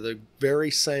out of are the very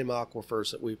same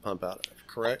aquifers that we pump out of,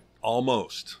 correct?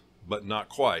 almost, but not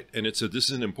quite. And this is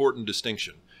an important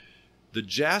distinction. The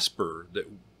jasper that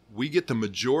we get the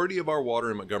majority of our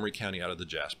water in Montgomery County out of the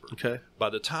Jasper. Okay. By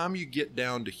the time you get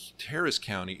down to Harris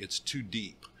County, it's too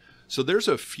deep. So there's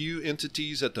a few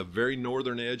entities at the very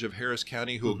northern edge of Harris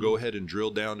County who will go ahead and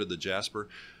drill down to the Jasper.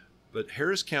 But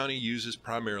Harris County uses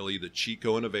primarily the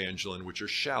Chico and Evangeline, which are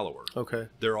shallower. Okay.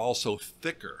 They're also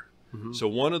thicker. So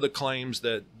one of the claims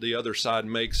that the other side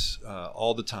makes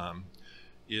all the time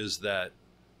is that,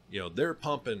 they're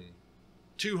pumping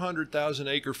 200,000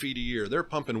 acre feet a year. They're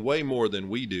pumping way more than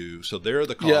we do, so they're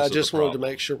the cause of the problem. Yeah, I just wanted to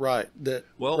make sure,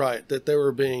 that they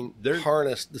were being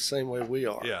harnessed the same way we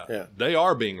are. Yeah, they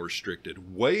are being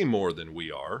restricted way more than we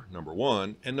are, number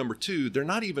one. And number two, they're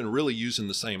not even really using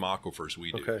the same aquifers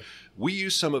we do. Okay. We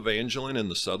use some Evangeline in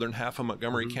the southern half of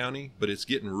Montgomery County, but it's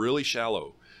getting really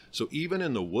shallow. So even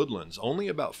in the woodlands, only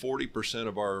about 40%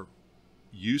 of our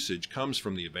usage comes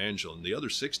from the Evangeline. The other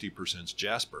 60% is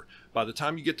Jasper. By the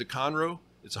time you get to Conroe,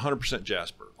 it's 100%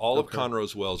 Jasper. All of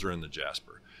Conroe's wells are in the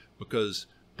Jasper because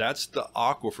that's the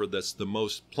aquifer that's the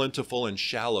most plentiful and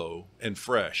shallow and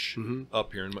fresh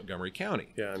up here in Montgomery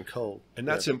County. Yeah, and cold. And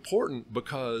that's important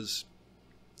because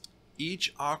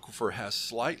each aquifer has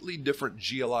slightly different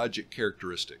geologic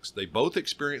characteristics. They both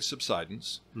experience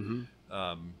subsidence,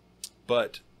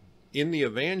 but in the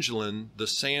Evangeline, the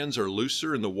sands are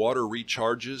looser and the water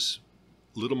recharges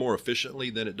a little more efficiently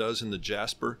than it does in the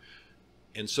Jasper.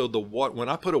 And so when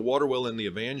I put a water well in the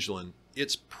Evangeline,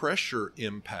 its pressure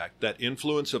impact, that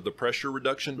influence of the pressure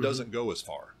reduction doesn't go as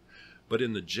far. But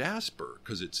in the Jasper,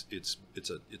 because it's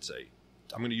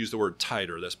I'm going to use the word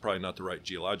tighter. That's probably not the right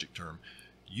geologic term.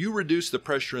 You reduce the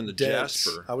pressure in the dense.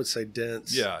 Jasper. I would say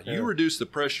dense. Yeah, you reduce the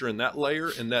pressure in that layer,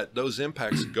 and those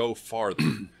impacts go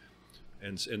farther.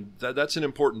 And that's an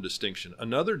important distinction.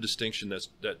 Another distinction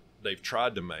that they've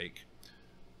tried to make,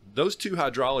 those two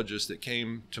hydrologists that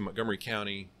came to Montgomery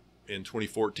County in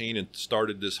 2014 and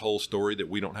started this whole story that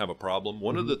we don't have a problem,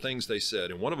 one of the things they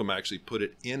said, and one of them actually put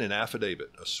it in an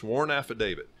affidavit, a sworn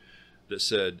affidavit, that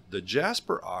said the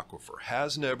Jasper aquifer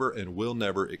has never and will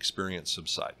never experience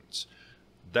subsidence.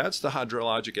 That's the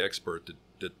hydrologic expert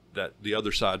that the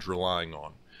other side's relying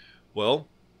on. Well,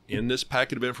 in this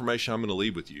packet of information I'm going to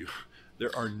leave with you,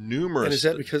 there are numerous... And is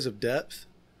that because of depth?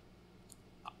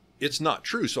 It's not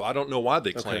true, so I don't know why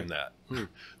they claim that.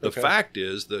 The fact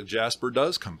is the Jasper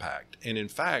does compact. And in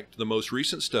fact, the most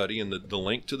recent study, and the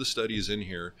link to the study is in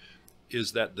here,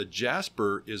 is that the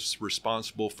Jasper is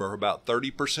responsible for about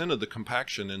 30% of the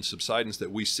compaction and subsidence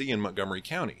that we see in Montgomery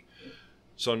County.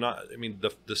 So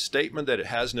the statement that it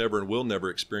has never and will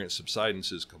never experience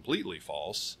subsidence is completely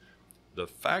false. The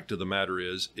fact of the matter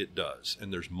is it does.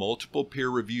 And there's multiple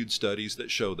peer-reviewed studies that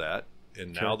show that.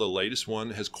 And now the latest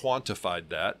one has quantified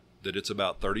that it's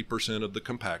about 30% of the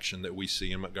compaction that we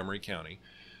see in Montgomery County.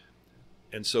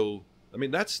 And so,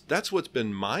 that's what's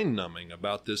been mind-numbing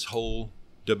about this whole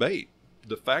debate.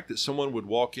 The fact that someone would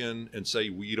walk in and say,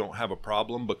 we don't have a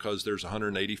problem because there's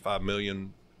 185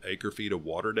 million acre feet of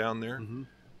water down there,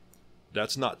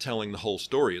 that's not telling the whole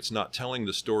story. It's not telling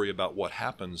the story about what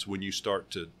happens when you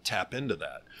start to tap into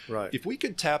that. Right. If we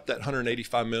could tap that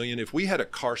 185 million, if we had a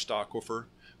karst aquifer,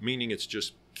 meaning it's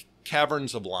just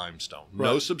caverns of limestone,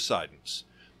 no subsidence,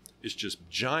 it's just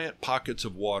giant pockets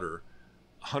of water,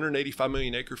 185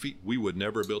 million acre feet, we would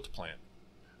never have built a plant.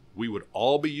 We would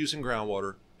all be using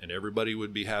groundwater and everybody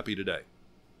would be happy today.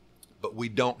 But we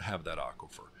don't have that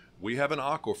aquifer. We have an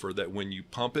aquifer that when you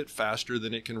pump it faster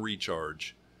than it can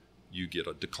recharge, you get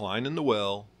a decline in the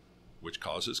well, which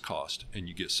causes cost, and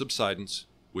you get subsidence,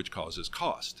 which causes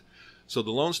cost. So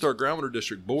the Lone Star Groundwater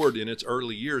District Board in its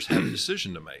early years had a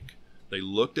decision to make. They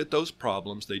looked at those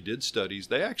problems, they did studies,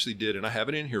 they actually did, and I have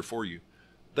it in here for you.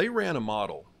 They ran a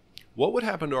model. What would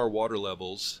happen to our water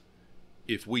levels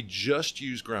if we just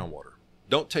use groundwater?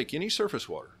 Don't take any surface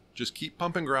water. Just keep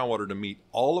pumping groundwater to meet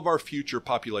all of our future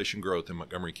population growth in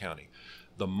Montgomery County.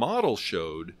 The model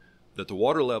showed that the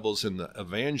water levels in the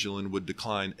Evangeline would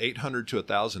decline 800 to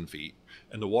 1,000 feet,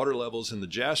 and the water levels in the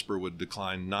Jasper would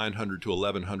decline 900 to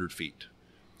 1,100 feet.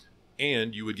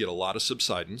 And you would get a lot of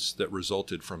subsidence that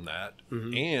resulted from that.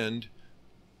 And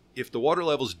if the water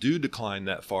levels do decline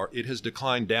that far, it has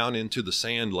declined down into the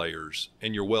sand layers,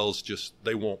 and your wells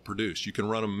they won't produce. You can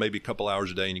run them maybe a couple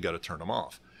hours a day, and you got to turn them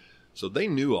off. So they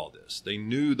knew all this. They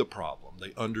knew the problem.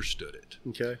 They understood it.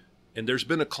 Okay. And there's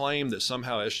been a claim that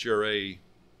somehow SJRA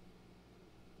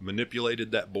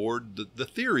manipulated that board. The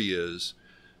theory is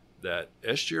that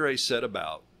SJRA set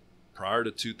about prior to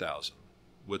 2000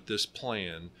 with this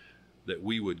plan that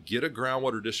we would get a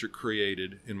groundwater district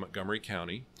created in Montgomery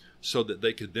County so that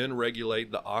they could then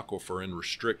regulate the aquifer and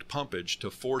restrict pumpage to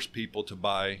force people to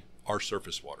buy our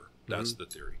surface water. That's the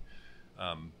theory.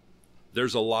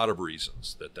 There's a lot of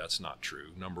reasons that that's not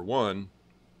true. Number one,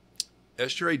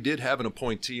 SJRA did have an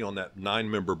appointee on that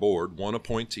 9-member board, one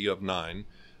appointee of 9.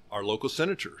 Our local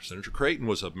senator, Senator Creighton,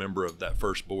 was a member of that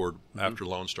first board after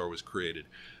Lone Star was created.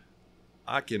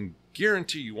 I can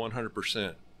guarantee you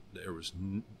 100%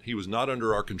 he was not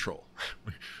under our control.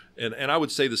 and I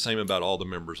would say the same about all the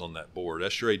members on that board.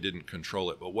 SJRA didn't control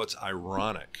it. But what's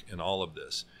ironic in all of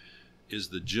this is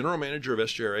the general manager of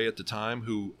SJRA at the time,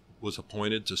 who was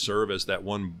appointed to serve as that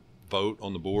one vote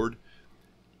on the board,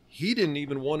 he didn't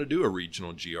even want to do a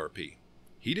regional GRP.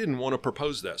 He didn't want to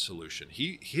propose that solution.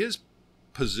 His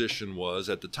position was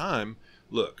at the time,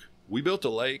 look, we built a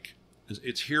lake.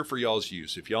 It's here for y'all's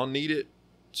use. If y'all need it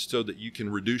so that you can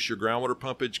reduce your groundwater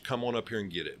pumpage, come on up here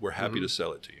and get it. We're happy to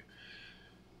sell it to you.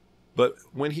 But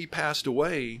when he passed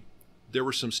away, there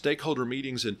were some stakeholder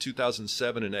meetings in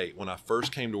 2007 and 8 when I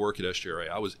first came to work at SJRA.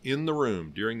 I was in the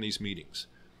room during these meetings.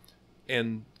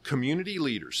 And community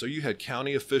leaders, so you had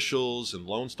county officials and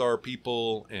Lone Star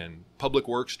people and public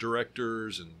works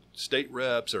directors and state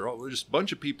reps, or just a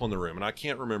bunch of people in the room, and I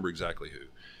can't remember exactly who.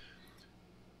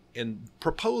 And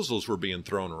proposals were being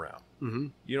thrown around.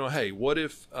 You know, hey, what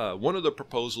if one of the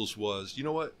proposals was, you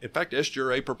know what? In fact,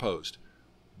 SJRA proposed,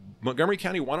 Montgomery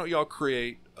County, why don't y'all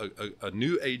create a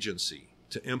new agency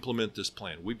to implement this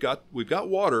plan? We've got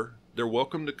water. They're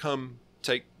welcome to come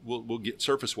take. We'll get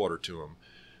surface water to them.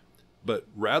 But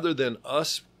rather than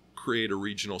us create a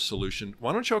regional solution,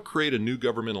 why don't y'all create a new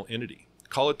governmental entity?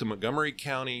 Call it the Montgomery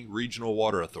County Regional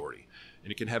Water Authority,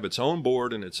 and it can have its own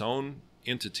board and its own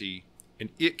entity, and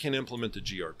it can implement the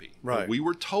GRP. Right. But we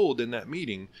were told in that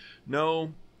meeting,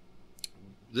 no,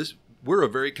 we're a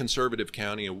very conservative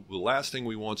county, and the last thing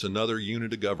we want is another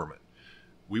unit of government.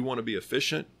 We want to be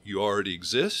efficient. You already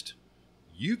exist.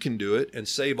 You can do it and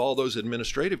save all those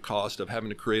administrative costs of having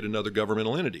to create another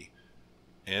governmental entity.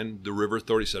 And the River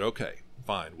Authority said, okay,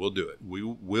 fine, we'll do it.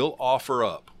 We'll offer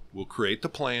up. We'll create the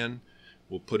plan.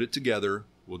 We'll put it together.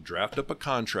 We'll draft up a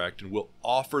contract, and we'll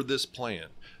offer this plan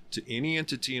to any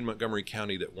entity in Montgomery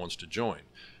County that wants to join.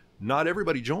 Not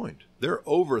everybody joined. There are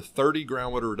over 30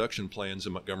 groundwater reduction plans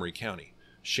in Montgomery County.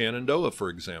 Shenandoah, for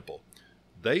example,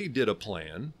 they did a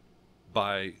plan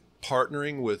by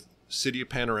partnering with City of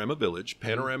Panorama Village.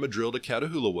 Panorama drilled a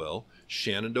Catahoula well.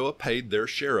 Shenandoah paid their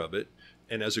share of it.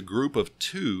 And as a group of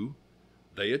 2,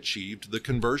 they achieved the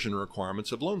conversion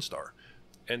requirements of Lone Star.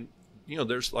 And, you know,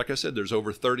 there's, like I said, there's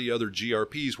over 30 other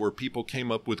GRPs where people came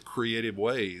up with creative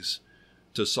ways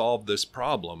to solve this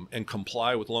problem and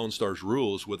comply with Lone Star's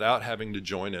rules without having to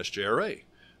join SJRA.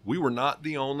 We were not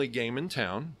the only game in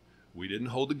town. We didn't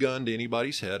hold a gun to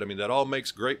anybody's head. I mean, that all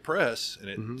makes great press, and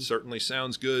it certainly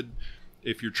sounds good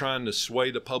if you're trying to sway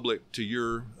the public to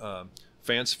your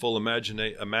fanciful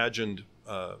imagined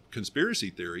conspiracy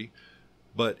theory,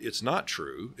 but it's not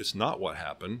true. It's not what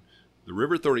happened. The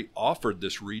River Authority offered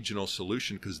this regional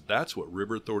solution because that's what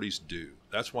river authorities do.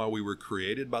 That's why we were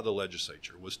created by the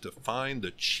legislature, was to find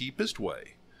the cheapest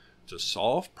way to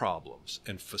solve problems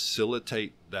and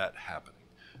facilitate that happening.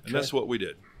 And that's what we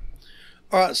did.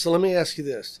 All right, so let me ask you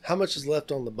this. How much is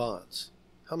left on the bonds?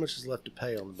 How much is left to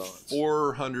pay on the bonds?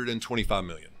 $425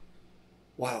 million.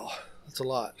 Wow, that's a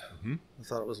lot. I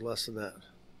thought it was less than that.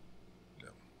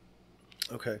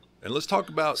 Okay. And let's talk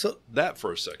about that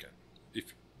for a second.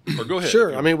 Or go ahead.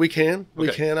 Sure. I mean, we can. We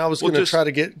can. I was going to try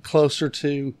to get closer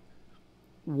to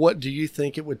what do you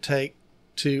think it would take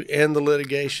to end the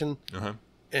litigation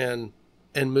and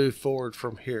move forward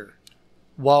from here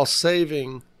while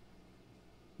saving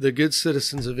the good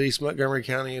citizens of East Montgomery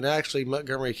County and actually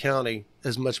Montgomery County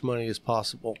as much money as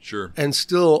possible. Sure. And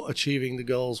still achieving the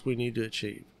goals we need to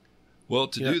achieve. Well,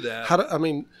 to do that.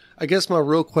 I guess my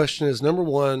real question is, number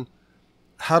one,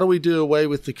 how do we do away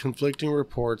with the conflicting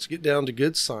reports, get down to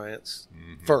good science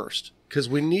first? Because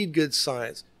we need good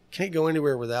science. Can't go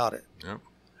anywhere without it. Yep.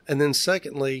 And then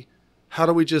secondly, how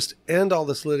do we just end all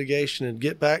this litigation and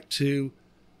get back to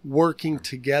working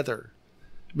together?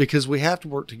 Because we have to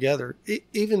work together.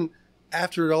 Even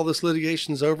after all this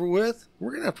litigation is over with,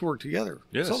 we're going to have to work together.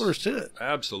 Yes. That's all there is to it.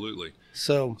 Absolutely.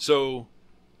 So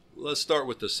let's start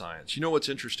with the science. You know what's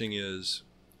interesting is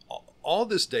all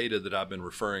this data that I've been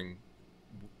referring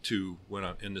to when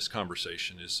I'm in this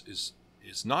conversation is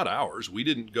not ours. We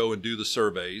didn't go and do the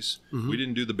surveys. We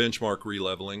didn't do the benchmark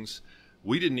relevelings.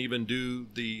 We didn't even do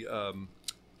the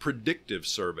predictive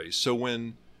surveys. So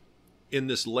when in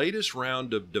this latest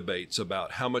round of debates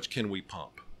about how much can we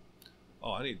pump,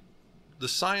 the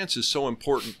science is so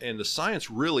important, and the science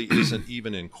really isn't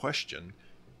even in question.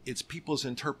 It's people's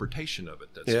interpretation of it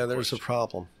that's there's a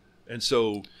problem. And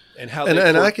so,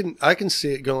 I can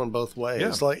see it going both ways.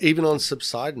 Yeah. Like even on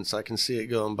subsidence, I can see it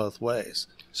going both ways.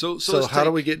 So how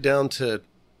do we get down to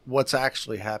what's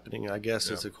actually happening, I guess,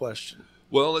 is a question.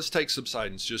 Well, let's take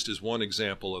subsidence just as one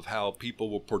example of how people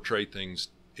will portray things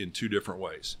in two different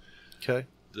ways. Okay.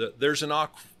 There's an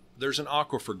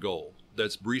aquifer goal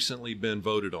that's recently been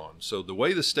voted on. So the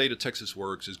way the state of Texas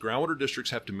works is groundwater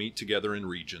districts have to meet together in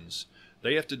regions.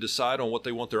 They have to decide on what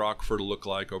they want their aquifer to look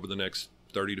like over the next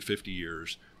 30 to 50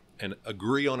 years and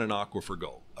agree on an aquifer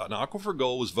goal. An aquifer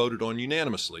goal was voted on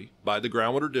unanimously by the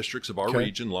groundwater districts of our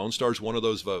region. Lone Star is one of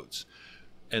those votes.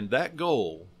 And that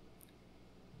goal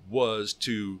was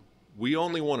we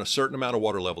only want a certain amount of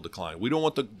water level decline. We don't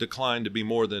want the decline to be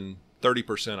more than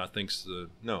 30%, I think's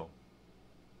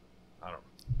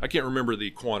I can't remember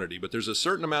the quantity, but there's a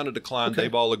certain amount of decline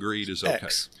they've all agreed is okay.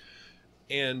 X.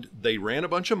 And they ran a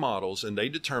bunch of models, and they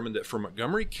determined that for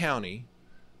Montgomery County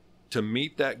to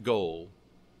meet that goal,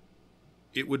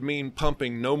 it would mean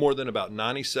pumping no more than about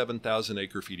 97,000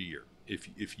 acre-feet a year.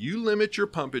 If you limit your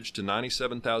pumpage to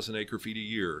 97,000 acre-feet a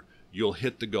year, you'll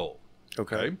hit the goal.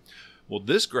 Okay. Well,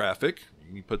 this graphic,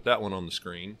 you can put that one on the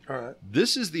screen. All right.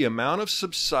 This is the amount of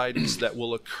subsidence that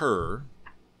will occur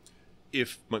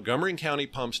if Montgomery County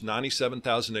pumps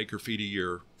 97,000 acre-feet a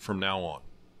year from now on.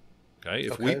 Okay.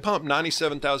 If we pump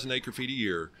 97,000 acre-feet a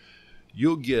year,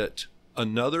 you'll get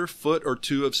another foot or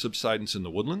two of subsidence in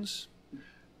the woodlands,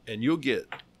 and you'll get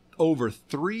over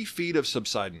 3 feet of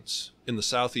subsidence in the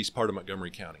southeast part of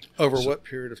Montgomery County. Over what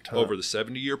period of time? Over the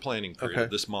 70-year planning period of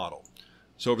this model.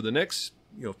 So over the next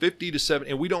 50 to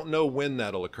 70, and we don't know when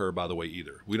that'll occur, by the way,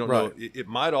 either. We don't know. It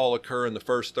might all occur in the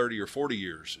first 30 or 40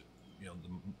 years.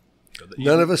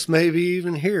 None of us may be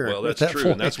even here. Well, that's true.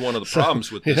 Point. And that's one of the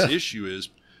problems with this issue is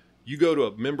you go to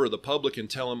a member of the public and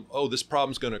tell them, oh, this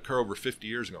problem's going to occur over 50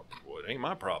 years, and go, well, it ain't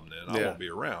my problem then. I won't be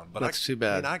around. But that's too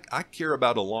bad. I care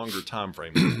about a longer time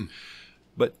frame.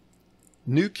 But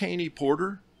New Caney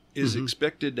Porter is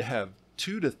expected to have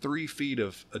 2 to 3 feet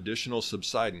of additional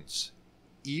subsidence,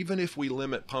 even if we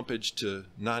limit pumpage to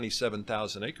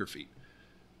 97,000 acre-feet.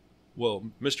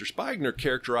 Well, Mr. Spigner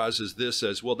characterizes this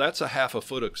as, well, that's a half a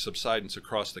foot of subsidence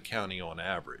across the county on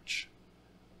average.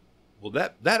 Well,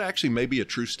 that actually may be a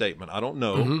true statement. I don't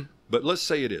know, but let's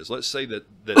say it is. Let's say that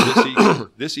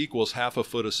this equals half a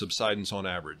foot of subsidence on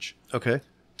average. Okay.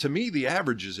 To me, the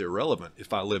average is irrelevant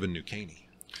if I live in New Caney.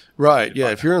 Right.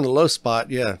 If you're in the low spot,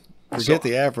 forget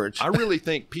the average. I really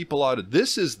think people ought to.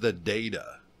 This is the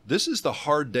data. This is the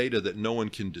hard data that no one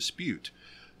can dispute.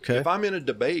 Okay. If I'm in a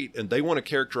debate and they want to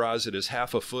characterize it as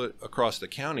half a foot across the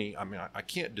county, I mean, I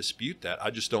can't dispute that. I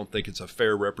just don't think it's a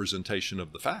fair representation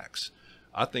of the facts.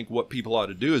 I think what people ought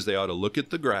to do is they ought to look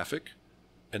at the graphic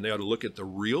and they ought to look at the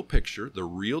real picture, the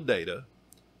real data,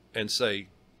 and say,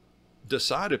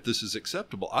 decide if this is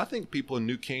acceptable. I think people in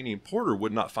New Caney and Porter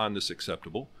would not find this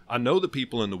acceptable. I know the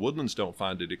people in the Woodlands don't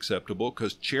find it acceptable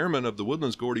because chairman of the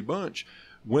Woodlands, Gordy Bunch,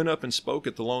 went up and spoke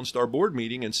at the Lone Star board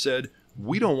meeting and said,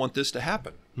 we don't want this to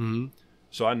happen.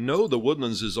 So I know the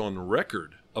Woodlands is on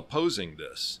record opposing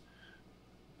this.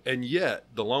 And yet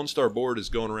the Lone Star board is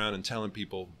going around and telling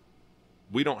people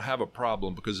we don't have a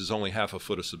problem because there's only half a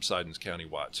foot of subsidence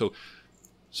countywide.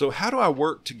 So how do I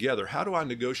work together? How do I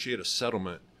negotiate a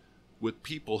settlement with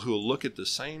people who will look at the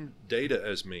same data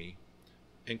as me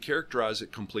and characterize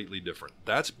it completely different?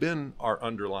 That's been our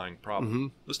underlying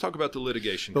problem. Let's talk about the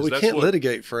litigation. But we can't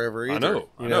litigate forever either.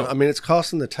 I know. I mean, it's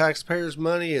costing the taxpayers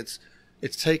money. It's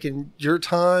taking your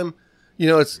time.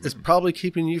 It's probably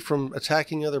keeping you from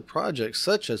attacking other projects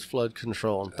such as flood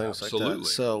control and things like that.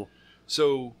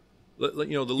 So the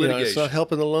litigation. It's not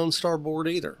helping the Lone Star board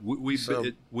either.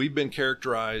 We've been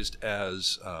characterized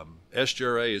as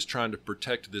SJRA is trying to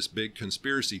protect this big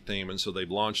conspiracy theme, and so they've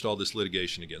launched all this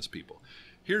litigation against people.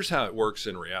 Here's how it works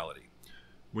in reality.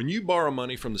 When you borrow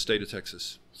money from the state of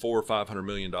Texas, $400 or $500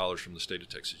 million from the state of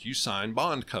Texas, you sign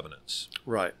bond covenants.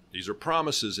 Right. These are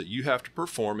promises that you have to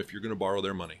perform if you're going to borrow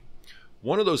their money.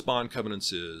 One of those bond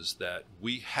covenants is that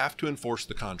we have to enforce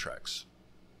the contracts.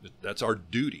 That's our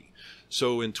duty.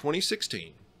 So in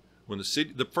 2016, when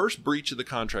the first breach of the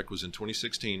contract was in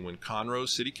 2016, when Conroe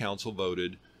City Council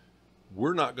voted,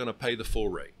 we're not going to pay the full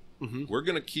rate. We're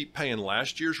going to keep paying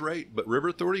last year's rate, but River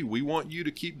Authority, we want you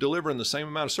to keep delivering the same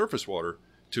amount of surface water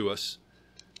to us,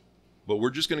 but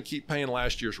we're just going to keep paying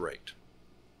last year's rate.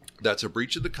 That's a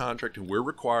breach of the contract, and we're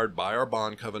required by our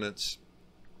bond covenants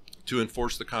to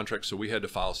enforce the contract, so we had to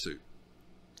file suit.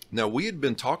 Now, we had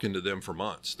been talking to them for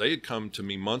months. They had come to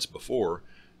me months before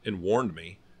and warned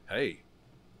me, hey,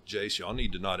 Jace, y'all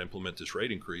need to not implement this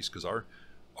rate increase because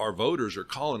our voters are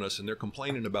calling us and they're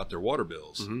complaining about their water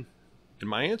bills. And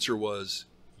my answer was,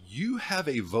 you have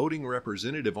a voting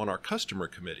representative on our customer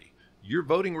committee. your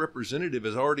voting representative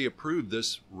has already approved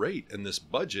this rate and this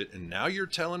budget, and now you're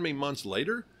telling me months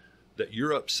later that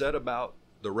you're upset about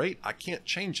the rate. I can't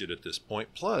change it at this point.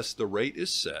 Plus, the rate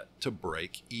is set to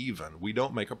break even. We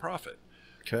don't make a profit.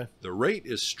 Okay. The rate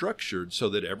is structured so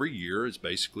that every year it's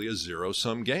basically a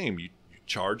zero-sum game. You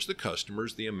charge the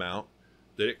customers the amount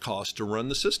that it costs to run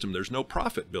the system. There's no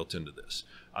profit built into this.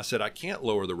 I said I can't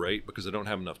lower the rate because I don't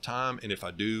have enough time, and if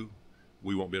I do,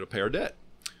 we won't be able to pay our debt.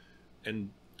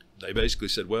 And they basically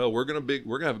said, well, we're gonna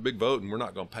have a big vote and we're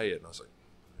not gonna pay it. And I was like,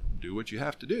 do what you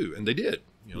have to do. And they did.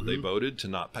 You know, they voted to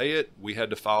not pay it. We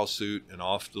had to file suit, and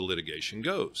off the litigation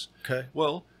goes. Okay.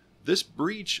 Well, this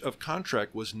breach of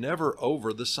contract was never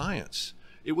over the science.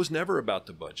 It was never about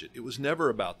the budget. It was never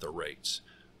about the rates.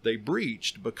 They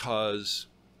breached because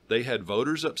they had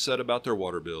voters upset about their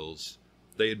water bills.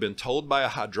 They had been told by a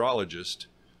hydrologist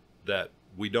that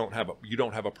you don't have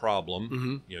a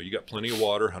problem. You know, you got plenty of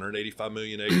water, 185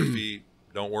 million acre feet.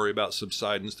 Don't worry about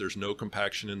subsidence. There's no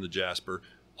compaction in the Jasper,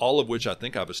 all of which I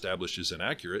think I've established is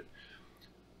inaccurate.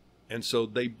 And so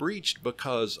they breached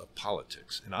because of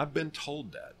politics. And I've been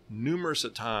told that numerous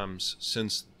times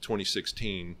since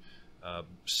 2016,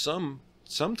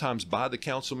 sometimes by the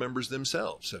council members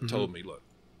themselves have told me, look,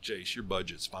 Jace, your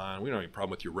budget's fine. We don't have any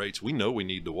problem with your rates. We know we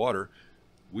need the water.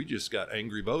 We just got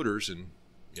angry voters, and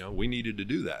you know, we needed to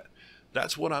do that.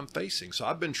 That's what I'm facing. So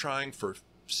I've been trying for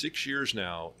 6 years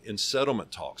now in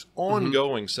settlement talks,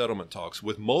 ongoing settlement talks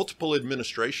with multiple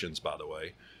administrations, by the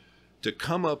way, to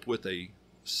come up with a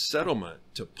settlement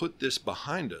to put this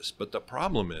behind us. But the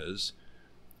problem is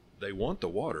they want the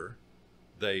water.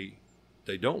 They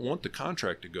don't want the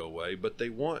contract to go away, but they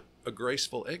want a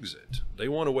graceful exit. They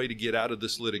want a way to get out of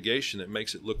this litigation that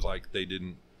makes it look like they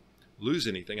didn't lose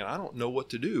anything. And I don't know what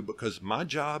to do, because my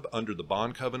job under the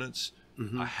bond covenants,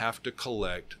 I have to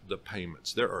collect the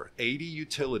payments. There are 80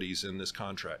 utilities in this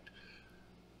contract.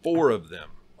 4 of them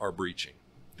are breaching.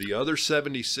 The other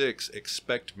 76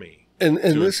 expect me and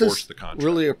to this enforce is the contract.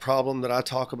 really a problem that I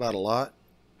talk about a lot.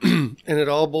 And it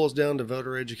all boils down to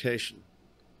voter education.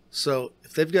 So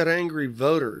if they've got angry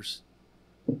voters,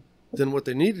 then what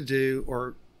they need to do,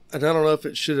 and I don't know if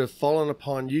it should have fallen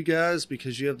upon you guys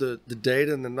because you have the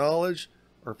data and the knowledge,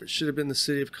 or if it should have been the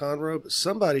city of Conroe, but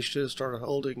somebody should have started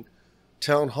holding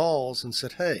town halls and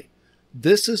said, hey,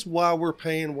 this is why we're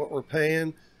paying what we're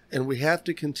paying, and we have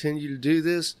to continue to do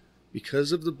this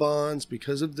because of the bonds,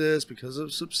 because of this, because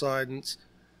of subsidence,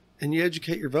 and you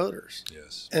educate your voters.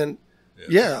 Yes. And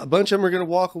yeah, a bunch of them are going to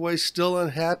walk away still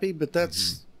unhappy, but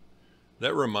that's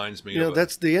that reminds me. You know,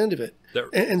 that's the end of it.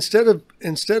 And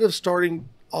instead of starting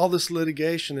all this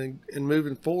litigation and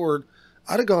moving forward,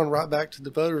 I'd have gone right back to the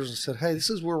voters and said, hey, this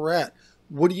is where we're at.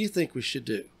 What do you think we should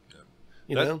do?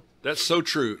 You know? That's so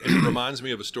true. And it reminds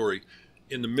me of a story.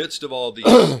 In the midst of all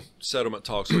the settlement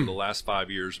talks over the last 5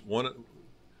 years,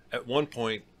 at one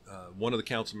point, one of the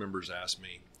council members asked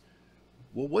me,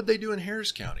 well, what'd they do in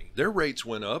Harris County? Their rates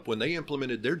went up when they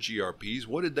implemented their GRPs.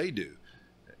 What did they do?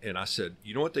 And I said,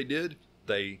 you know what they did?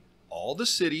 All the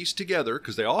cities together,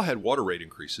 because they all had water rate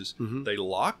increases, they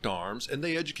locked arms and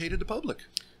they educated the public.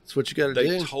 That's what you got to do.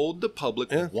 They told the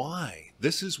public why.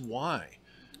 This is why.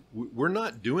 We're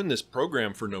not doing this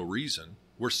program for no reason.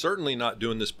 We're certainly not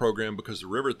doing this program because the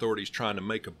River Authority is trying to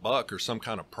make a buck or some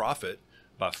kind of profit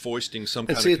by foisting some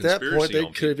kind of conspiracy on people. At that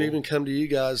point, they could have even come to you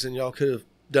guys and y'all could have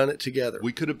done it together.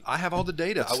 We could have. I have all the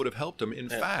data. I would have helped them. In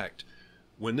fact,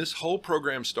 when this whole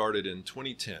program started in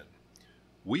 2010,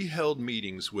 we held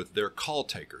meetings with their call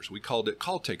takers. We called it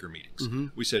call taker meetings.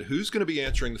 We said, who's going to be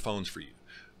answering the phones for you?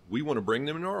 We want to bring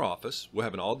them into our office. We'll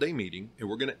have an all-day meeting, and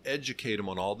we're going to educate them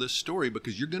on all this story,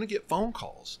 because you're going to get phone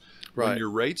calls. Right. When your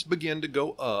rates begin to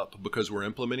go up because we're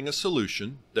implementing a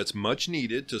solution that's much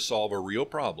needed to solve a real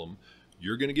problem,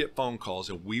 you're going to get phone calls,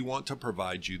 and we want to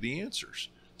provide you the answers.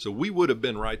 So we would have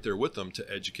been right there with them to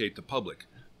educate the public.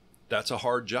 That's a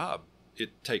hard job.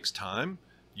 It takes time.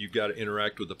 You've got to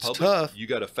interact with the public. It's tough. You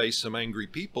got to face some angry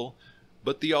people.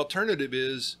 But the alternative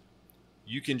is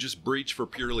you can just breach for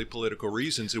purely political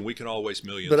reasons, and we can all waste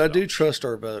millions. But I do trust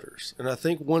our voters. And I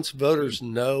think once voters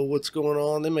know what's going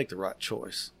on, they make the right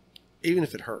choice, even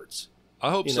if it hurts.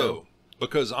 I hope so,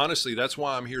 because honestly, that's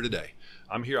why I'm here today.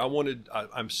 I'm here.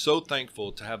 I'm so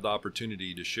thankful to have the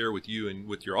opportunity to share with you and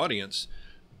with your audience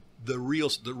the real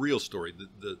story,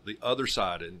 the other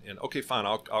side. And okay, fine,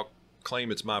 I'll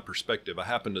claim it's my perspective. I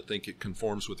happen to think it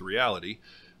conforms with reality,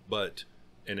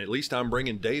 and at least I'm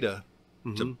bringing data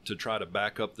to try to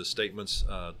back up the statements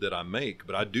that I make.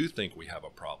 But I do think we have a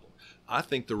problem. I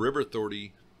think the River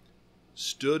Authority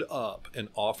stood up and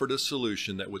offered a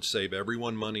solution that would save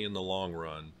everyone money in the long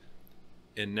run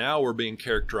And now we're being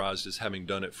characterized as having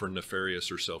done it for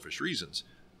nefarious or selfish reasons.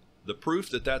 The proof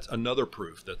that that's another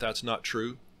proof that that's not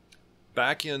true.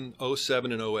 Back in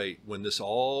 07 and 08, when this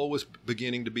all was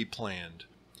beginning to be planned,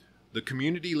 the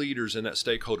community leaders in that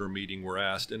stakeholder meeting were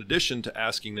asked, in addition to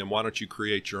asking them, why don't you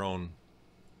create your own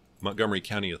Montgomery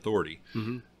County Authority?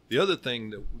 Mm-hmm. The other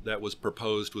thing that was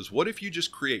proposed was, what if you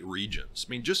just create regions?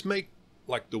 I mean, just make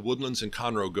like the Woodlands and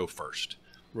Conroe go first.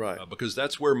 Right. Because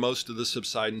that's where most of the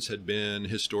subsidence had been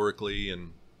historically,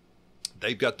 and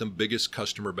they've got the biggest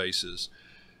customer bases.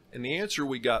 And the answer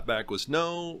we got back was,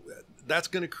 no, that's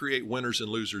going to create winners and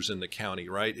losers in the county,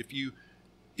 right?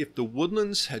 If the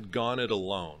Woodlands had gone it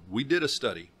alone, we did a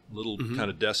study, a little kind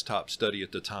of desktop study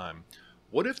at the time.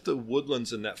 What if the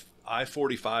Woodlands in that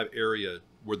I-45 area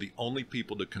were the only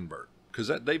people to convert? Because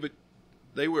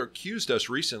they were accused us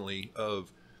recently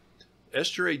of,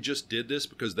 SJRA just did this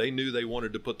because they knew they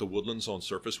wanted to put the Woodlands on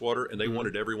surface water, and they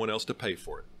wanted everyone else to pay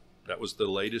for it. That was the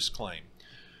latest claim.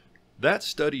 That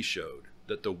study showed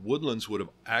that the Woodlands would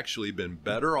have actually been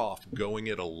better off going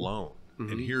it alone.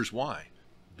 And here's why.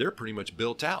 They're pretty much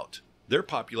built out. Their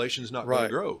population's not going to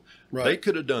grow. Right. They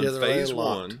could have done phase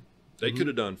landlocked. 1. They could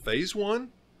have done phase 1.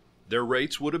 Their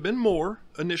rates would have been more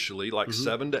initially, like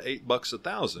 $7 to $8 a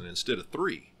thousand instead of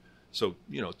 $3. So,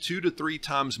 2 to 3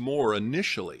 times more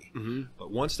initially. But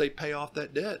once they pay off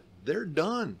that debt, they're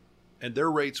done. And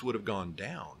their rates would have gone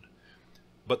down.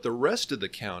 But the rest of the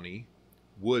county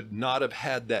would not have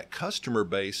had that customer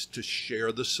base to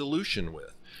share the solution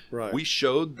with. Right. We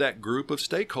showed that group of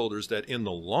stakeholders that in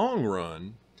the long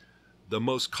run, the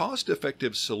most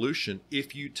cost-effective solution,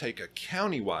 if you take a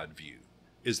county-wide view,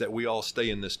 is that we all stay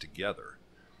in this together.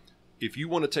 If you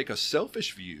want to take a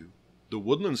selfish view, the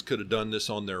Woodlands could have done this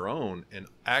on their own and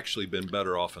actually been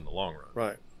better off in the long run.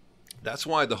 Right. That's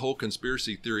why the whole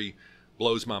conspiracy theory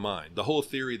blows my mind. The whole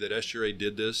theory that SJRA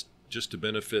did this just to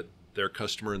benefit their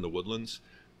customer in the Woodlands,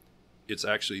 it's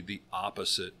actually the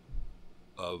opposite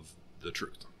of the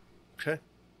truth. Okay.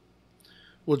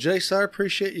 Well, Jace, I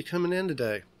appreciate you coming in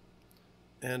today.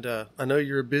 And I know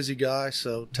you're a busy guy,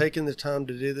 so taking the time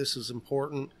to do this is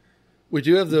important. We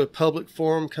do have the public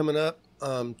forum coming up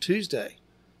Tuesday,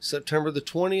 September the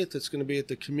 20th. It's going to be at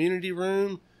the community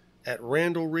room at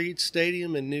Randall Reed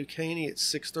Stadium in New Caney at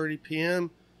 6:30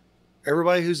 p.m.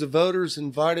 Everybody who's a voter is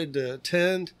invited to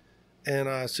attend, and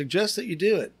I suggest that you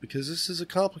do it because this is a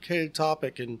complicated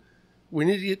topic and we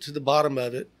need to get to the bottom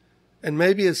of it. And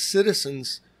maybe as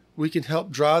citizens, we can help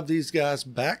drive these guys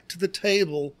back to the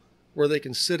table where they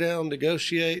can sit down,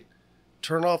 negotiate,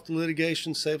 turn off the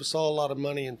litigation, save us all a lot of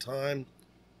money and time,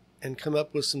 and come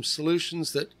up with some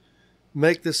solutions that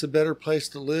make this a better place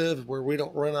to live where we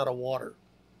don't run out of water.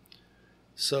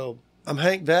 So I'm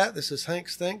Hank Vatt. This is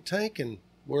Hank's Think Tank, and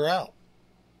we're out.